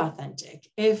 Be authentic.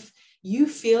 If you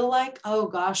feel like, oh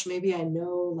gosh, maybe I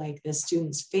know like this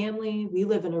student's family, we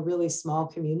live in a really small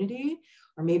community,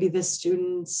 or maybe this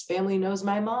student's family knows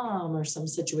my mom or some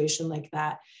situation like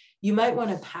that, you might want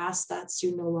to pass that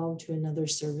student along to another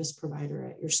service provider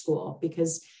at your school,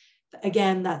 because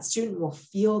again, that student will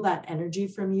feel that energy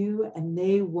from you, and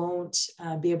they won't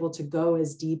be able to go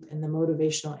as deep in the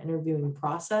motivational interviewing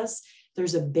process.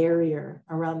 There's a barrier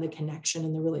around the connection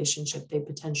and the relationship they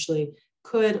potentially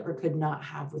could or could not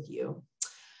have with you.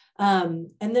 And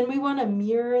then we want to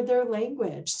mirror their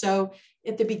language. So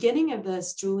at the beginning of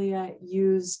this, Juliet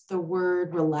used the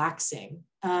word relaxing.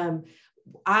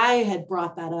 I had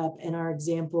brought that up in our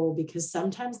example because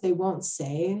sometimes they won't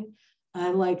say,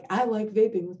 I like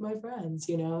vaping with my friends,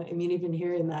 even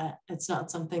hearing that, it's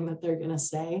not something that they're going to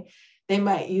say. They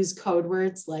might use code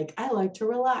words like, I like to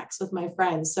relax with my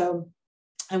friends. So,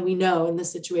 and we know in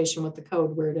this situation what the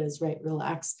code word is, right?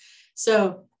 Relax.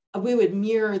 So we would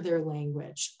mirror their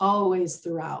language always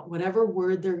throughout, whatever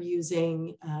word they're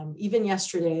using. Even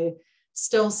yesterday,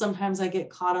 still sometimes I get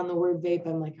caught on the word vape.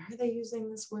 I'm like, are they using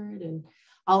this word? And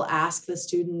I'll ask the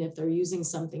student if they're using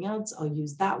something else. I'll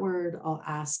use that word. I'll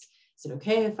ask, is it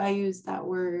okay if I use that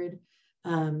word?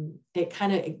 It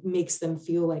kind of makes them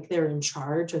feel like they're in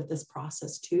charge of this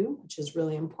process too, which is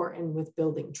really important with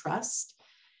building trust.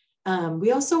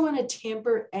 We also want to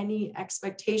tamper any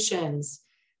expectations.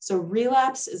 So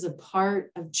relapse is a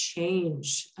part of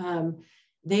change.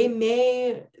 They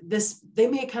may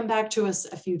come back to us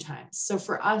a few times. So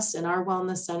for us in our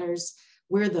wellness centers,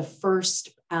 we're the first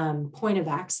point of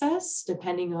access,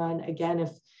 depending on, again, if,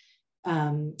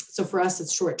 so for us,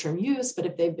 it's short-term use, but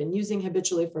if they've been using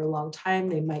habitually for a long time,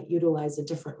 they might utilize a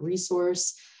different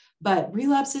resource. But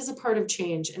relapse is a part of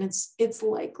change, and it's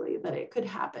likely that it could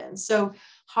happen. So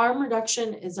harm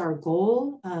reduction is our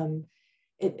goal.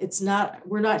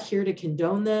 We're not here to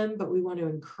condone them, but we want to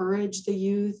encourage the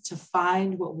youth to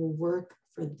find what will work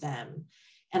for them.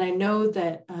 And I know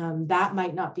that that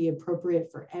might not be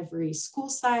appropriate for every school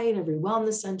site, every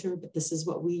wellness center, but this is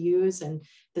what we use, and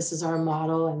this is our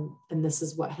model, and this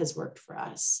is what has worked for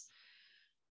us.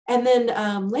 And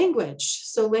then language.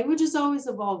 So language is always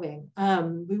evolving.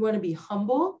 We want to be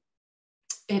humble.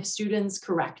 If students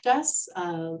correct us,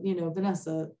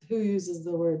 Vanessa, who uses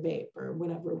the word vape or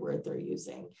whatever word they're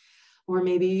using, or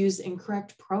maybe use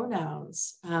incorrect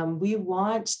pronouns. We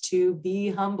want to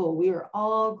be humble. We are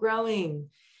all growing.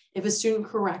 If a student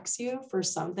corrects you for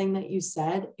something that you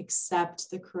said,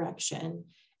 accept the correction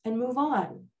and move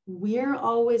on. We're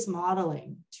always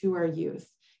modeling to our youth.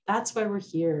 That's why we're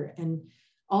here. And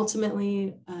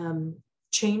ultimately,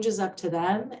 change is up to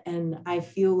them. And I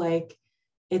feel like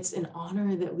it's an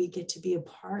honor that we get to be a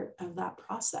part of that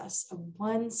process of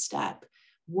one step,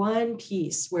 one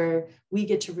piece where we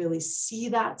get to really see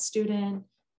that student,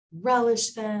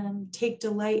 relish them, take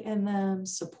delight in them,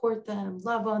 support them,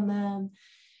 love on them.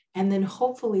 And then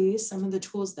hopefully some of the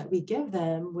tools that we give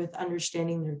them with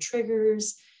understanding their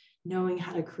triggers, knowing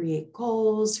how to create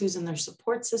goals, who's in their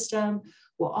support system,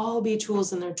 will all be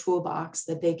tools in their toolbox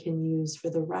that they can use for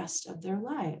the rest of their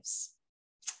lives.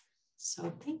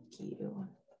 So thank you.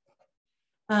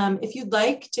 If you'd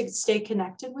like to stay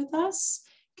connected with us,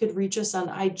 you could reach us on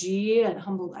IG at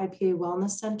Humboldt IPA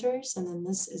Wellness Centers. And then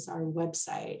this is our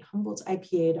website,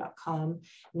 humboldtipa.com, and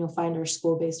you'll find our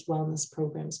school-based wellness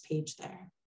programs page there.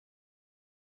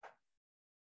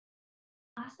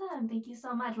 Awesome. Thank you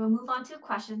so much. We'll move on to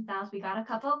questions now. So we got a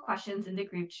couple of questions in the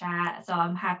group chat. So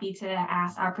I'm happy to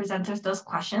ask our presenters those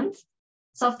questions.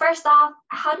 So first off,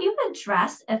 how do you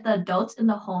address if the adults in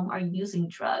the home are using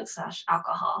drugs /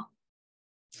 alcohol?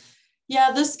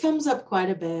 Yeah, this comes up quite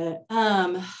a bit.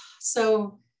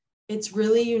 So it's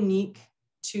really unique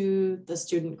to the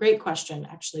student. Great question,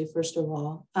 actually, first of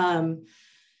all.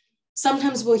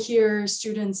 Sometimes we'll hear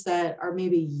students that are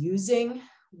maybe using,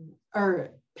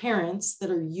 or parents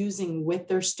that are using with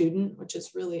their student, which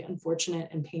is really unfortunate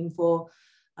and painful.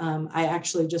 I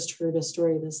actually just heard a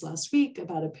story this last week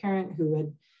about a parent who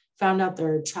had found out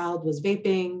their child was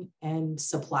vaping and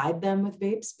supplied them with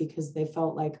vapes because they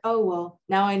felt like, oh, well,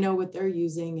 now I know what they're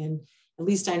using, and at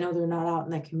least I know they're not out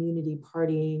in the community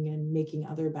partying and making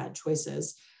other bad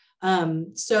choices.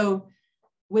 So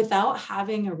without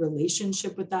having a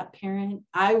relationship with that parent,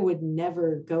 I would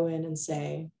never go in and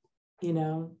say, you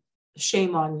know,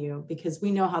 shame on you, because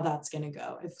we know how that's going to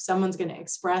go. If someone's going to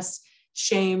express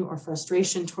shame or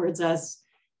frustration towards us,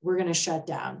 we're going to shut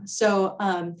down. So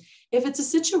if it's a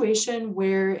situation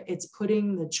where it's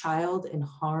putting the child in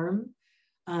harm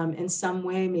in some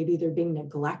way, maybe they're being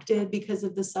neglected because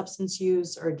of the substance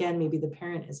use, or again, maybe the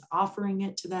parent is offering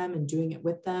it to them and doing it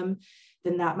with them,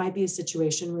 then that might be a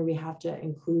situation where we have to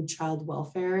include child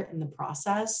welfare in the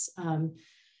process.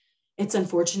 It's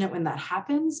unfortunate when that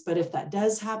happens, but if that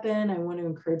does happen, I want to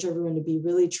encourage everyone to be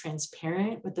really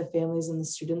transparent with the families and the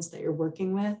students that you're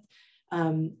working with.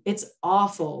 It's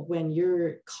awful when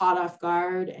you're caught off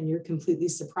guard and you're completely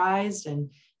surprised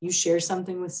and you share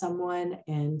something with someone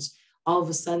and all of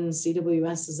a sudden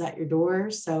CWS is at your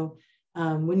door. So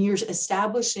when you're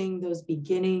establishing those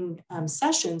beginning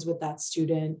sessions with that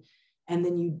student, and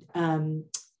then you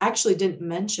actually didn't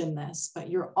mention this, but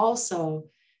you're also,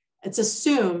 it's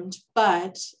assumed,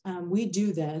 but we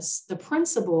do this. The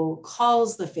principal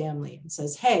calls the family and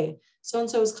says, hey,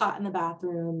 so-and-so was caught in the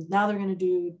bathroom. Now they're going to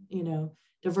do, you know,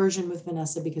 diversion with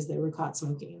Vanessa because they were caught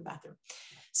smoking in the bathroom.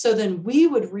 So then we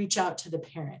would reach out to the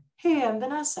parent. Hey, I'm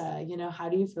Vanessa. You know, how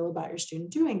do you feel about your student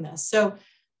doing this? So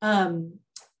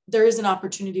there is an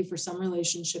opportunity for some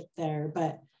relationship there,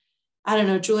 but I don't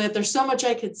know, Juliet, there's so much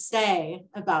I could say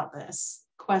about this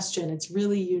question. It's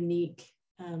really unique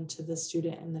to the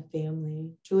student and the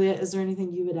family. Juliet, is there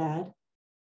anything you would add?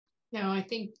 No, I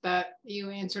think that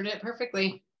you answered it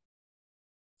perfectly.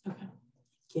 Okay, thank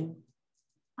you.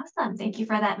 Awesome, thank you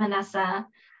for that, Vanessa.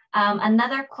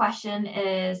 Another question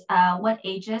is, what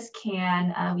ages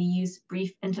can we use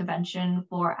brief intervention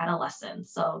for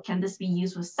adolescents? So can this be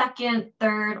used with second,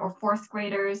 third, or fourth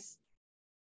graders?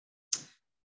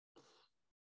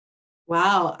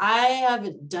 Wow, I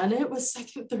haven't done it with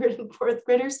second, third, and fourth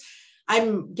graders.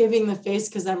 I'm giving the face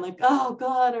because I'm like, oh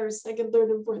God, our second, third,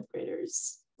 and fourth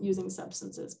graders using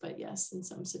substances. But yes, in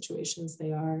some situations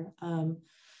they are.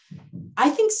 I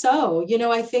think so. You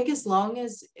know, I think as long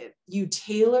as you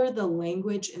tailor the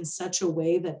language in such a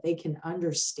way that they can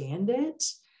understand it,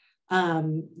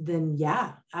 then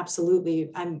yeah,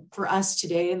 absolutely. For us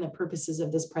today, and the purposes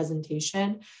of this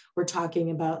presentation, we're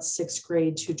talking about 6th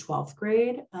grade to 12th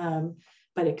grade.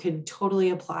 But it could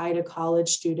totally apply to college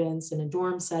students in a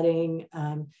dorm setting,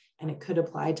 and it could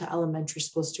apply to elementary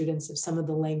school students if some of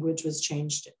the language was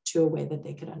changed to a way that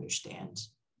they could understand.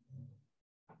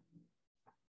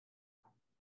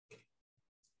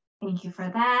 Thank you for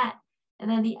that.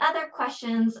 And then the other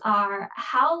questions are,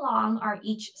 how long are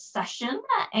each session?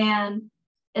 And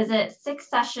is it 6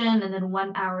 sessions and then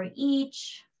 1 hour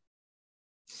each?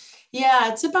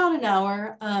 Yeah, it's about an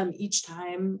hour each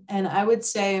time. And I would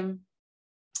say,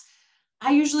 I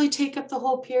usually take up the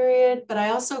whole period, but I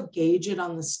also gauge it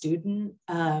on the student.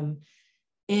 And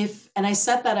I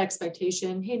set that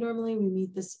expectation, hey, normally we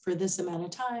meet this for this amount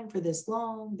of time, for this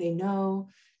long, they know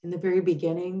in the very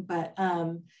beginning. But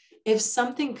if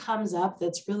something comes up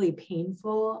that's really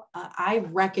painful, I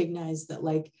recognize that,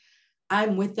 like,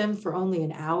 I'm with them for only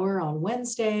an hour on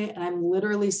Wednesday, and I'm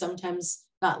literally sometimes,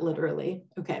 not literally,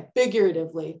 okay,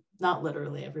 figuratively, not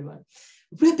literally, everyone,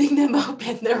 ripping them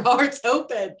open, their hearts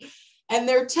open, And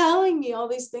they're telling me all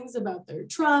these things about their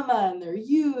trauma and their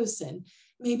use, and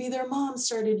maybe their mom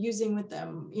started using with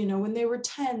them, you know, when they were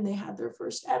 10, they had their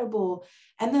first edible,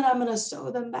 and then I'm going to sew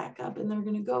them back up and they're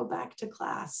going to go back to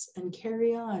class and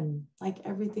carry on like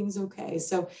everything's okay.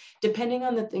 So depending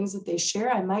on the things that they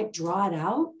share, I might draw it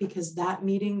out, because that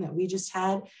meeting that we just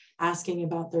had asking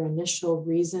about their initial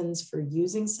reasons for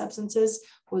using substances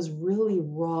was really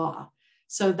raw.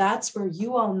 So that's where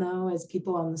you all know, as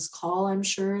people on this call, I'm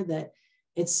sure, that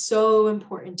it's so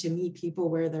important to meet people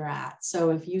where they're at.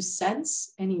 So if you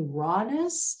sense any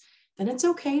rawness, then it's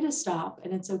okay to stop,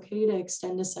 and it's okay to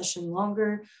extend a session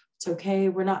longer. It's okay.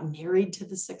 We're not married to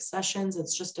the 6 sessions.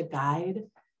 It's just a guide.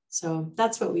 So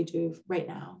that's what we do right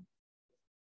now.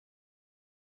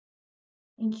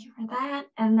 Thank you for that.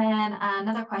 And then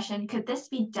another question, could this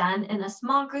be done in a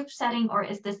small group setting, or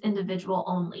is this individual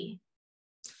only?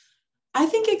 I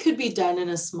think it could be done in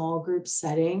a small group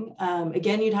setting.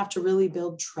 Again, you'd have to really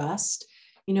build trust.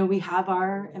 You know, we have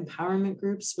our empowerment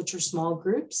groups, which are small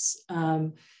groups,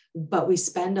 but we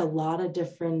spend a lot of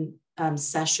different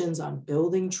sessions on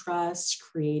building trust,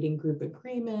 creating group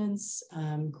agreements,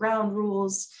 ground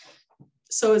rules.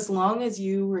 So as long as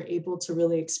you were able to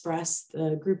really express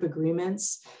the group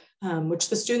agreements, which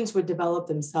the students would develop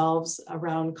themselves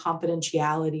around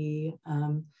confidentiality,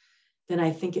 then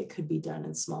I think it could be done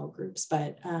in small groups.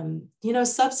 But, you know,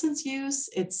 substance use,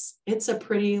 it's a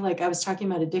pretty, like I was talking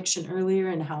about addiction earlier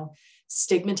and how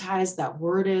stigmatized that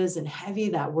word is and heavy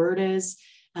that word is.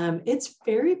 It's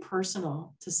very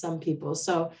personal to some people.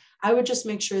 So I would just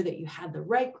make sure that you had the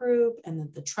right group and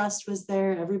that the trust was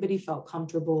there. Everybody felt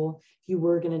comfortable if you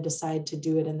were going to decide to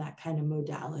do it in that kind of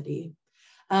modality.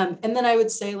 And then I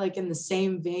would say, like in the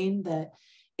same vein, that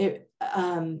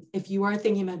if you are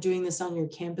thinking about doing this on your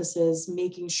campuses,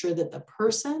 making sure that the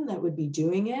person that would be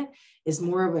doing it is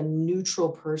more of a neutral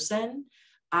person.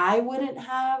 I wouldn't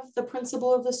have the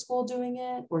principal of the school doing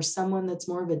it, or someone that's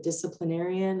more of a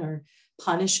disciplinarian or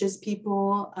punishes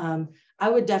people. I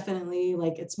would definitely,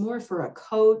 like, it's more for a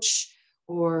coach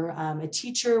or a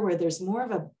teacher where there's more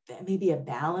of maybe a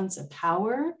balance of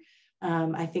power.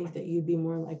 I think that you'd be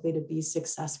more likely to be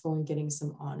successful in getting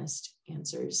some honest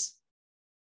answers.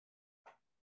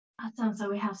 Awesome. So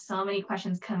we have so many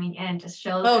questions coming in. Just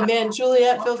shows. Oh man,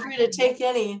 Juliet, feel free to take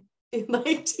any you'd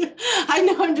like to. I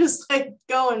know I'm just like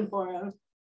going for them.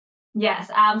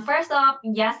 Yes. First off,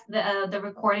 yes, the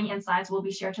recording and slides will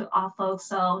be shared to all folks.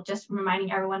 So just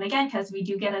reminding everyone again, because we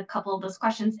do get a couple of those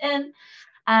questions in.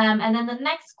 And then the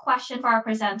next question for our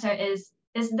presenter is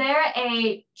there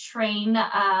a training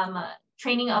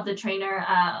of the trainer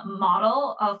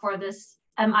model for this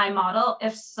MI model?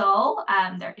 If so,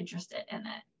 they're interested in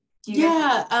it.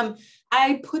 Yeah,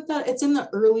 I put that, it's in the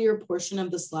earlier portion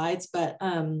of the slides, but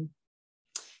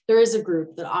there is a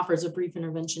group that offers a brief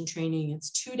intervention training. It's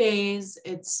 2 days.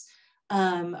 It's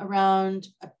around,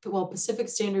 well, Pacific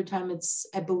Standard Time.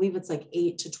 I believe it's like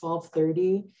 8 to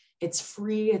 12:30. It's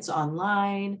free. It's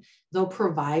online. They'll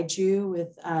provide you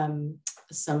with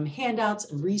some handouts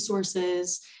and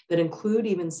resources that include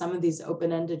even some of these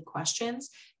open-ended questions.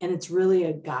 And it's really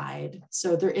a guide.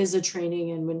 So there is a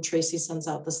training, and when Tracy sends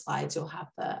out the slides, you'll have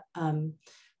the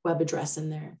web address in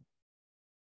there.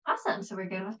 Awesome. So we're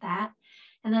good with that.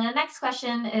 And then the next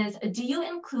question is, do you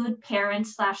include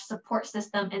parent/support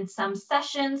system in some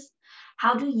sessions?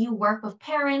 How do you work with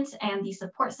parents and the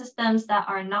support systems that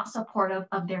are not supportive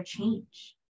of their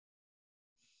change?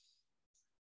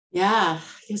 Yeah,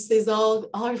 I guess these all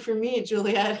are for me,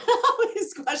 Juliet, all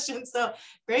these questions. So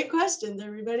great questions,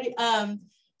 everybody.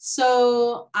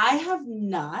 So I have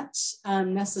not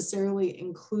necessarily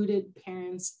included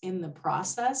parents in the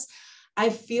process. I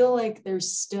feel like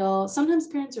there's still, sometimes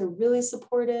parents are really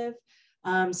supportive.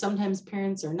 Sometimes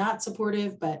parents are not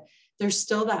supportive, but there's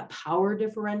still that power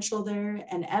differential there.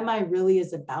 And MI really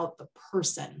is about the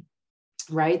person,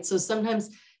 right? So sometimes,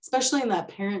 especially in that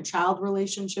parent-child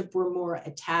relationship, we're more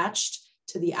attached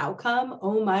to the outcome.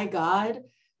 Oh my God,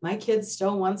 my kid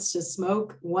still wants to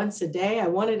smoke once a day. I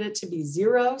wanted it to be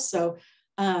 0. So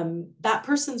that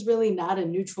person's really not a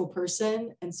neutral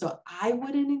person. And so I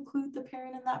wouldn't include the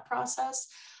parent in that process.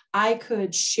 I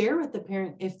could share with the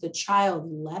parent, if the child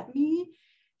let me,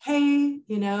 hey,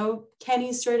 you know,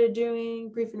 Kenny started doing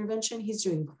brief intervention. He's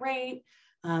doing great.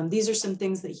 These are some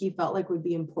things that he felt like would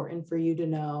be important for you to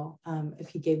know if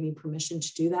he gave me permission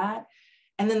to do that.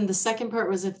 And then the second part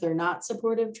was if they're not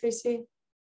supportive, Tracy.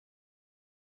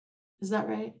 Is that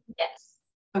right? Yes.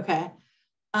 Okay.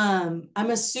 I'm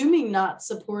assuming not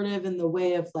supportive in the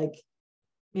way of like,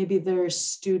 maybe their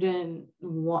student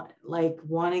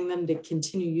wanting them to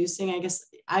continue using. I guess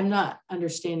I'm not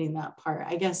understanding that part.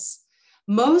 I guess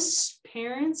Most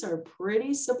parents are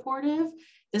pretty supportive.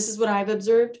 This is what I've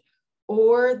observed,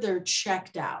 or they're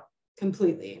checked out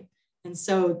completely. And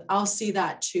so I'll see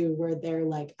that too, where they're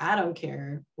like, I don't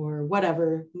care, or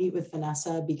whatever, meet with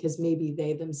Vanessa, because maybe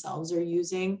they themselves are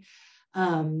using.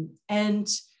 And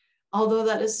although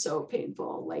that is so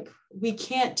painful, like we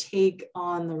can't take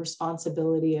on the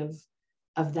responsibility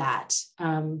of that.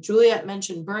 Juliet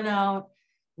mentioned burnout.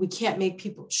 We can't make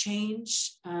people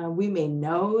change. We may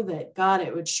know that, God,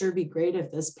 it would sure be great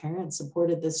if this parent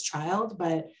supported this child,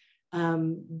 but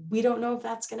we don't know if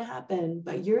that's going to happen.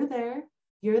 But you're there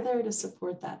to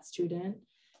support that student.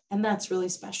 And that's really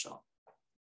special.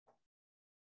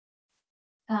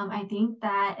 I think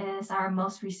that is our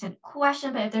most recent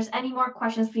question, but if there's any more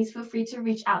questions, please feel free to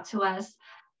reach out to us.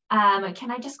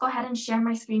 Can I just go ahead and share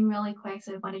my screen really quick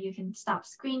so one of you can stop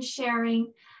screen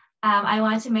sharing? I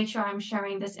wanted to make sure I'm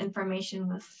sharing this information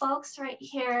with folks right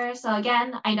here. So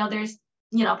again, I know there's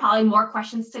probably more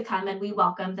questions to come, and we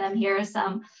welcome them. Here are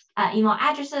some email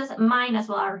addresses, mine as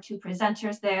well as our two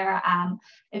presenters there.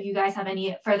 If you guys have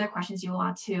any further questions you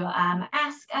want to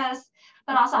ask us.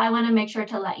 But also I want to make sure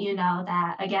to let you know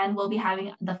that, again, we'll be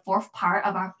having the 4th part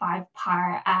of our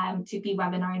 5-part 2P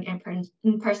webinar and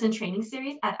in-person training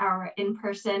series at our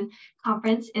in-person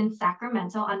conference in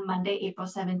Sacramento on Monday, April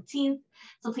 17th.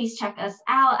 So please check us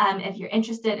out if you're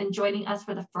interested in joining us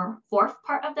for the 4th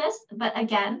part of this. But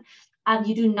again,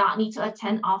 you do not need to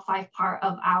attend all 5 parts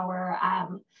of our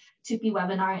 2P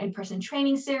webinar in-person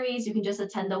training series. You can just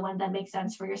attend the one that makes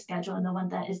sense for your schedule and the one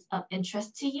that is of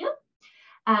interest to you.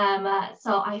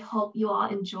 So I hope you all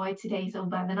enjoyed today's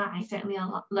webinar. I certainly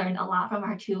learned a lot from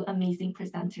our 2 amazing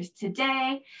presenters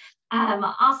today.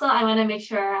 Also, I want to make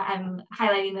sure I'm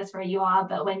highlighting this for you all,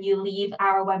 but when you leave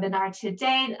our webinar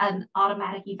today, an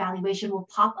automatic evaluation will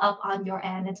pop up on your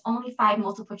end. It's only 5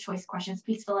 multiple choice questions.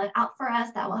 Please fill it out for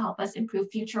us. That will help us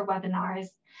improve future webinars.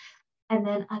 And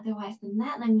then otherwise than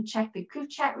that, let me check the group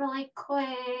chat really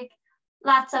quick.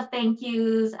 Lots of thank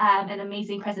yous, an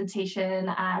amazing presentation,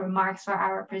 remarks for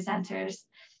our presenters.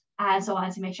 So I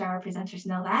wanted to make sure our presenters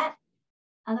know that.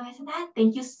 Otherwise than that,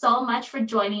 thank you so much for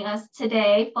joining us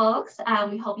today, folks.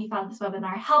 We hope you found this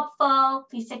webinar helpful.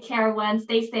 Please take care, everyone.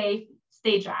 Stay safe,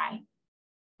 stay dry.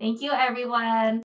 Thank you, everyone.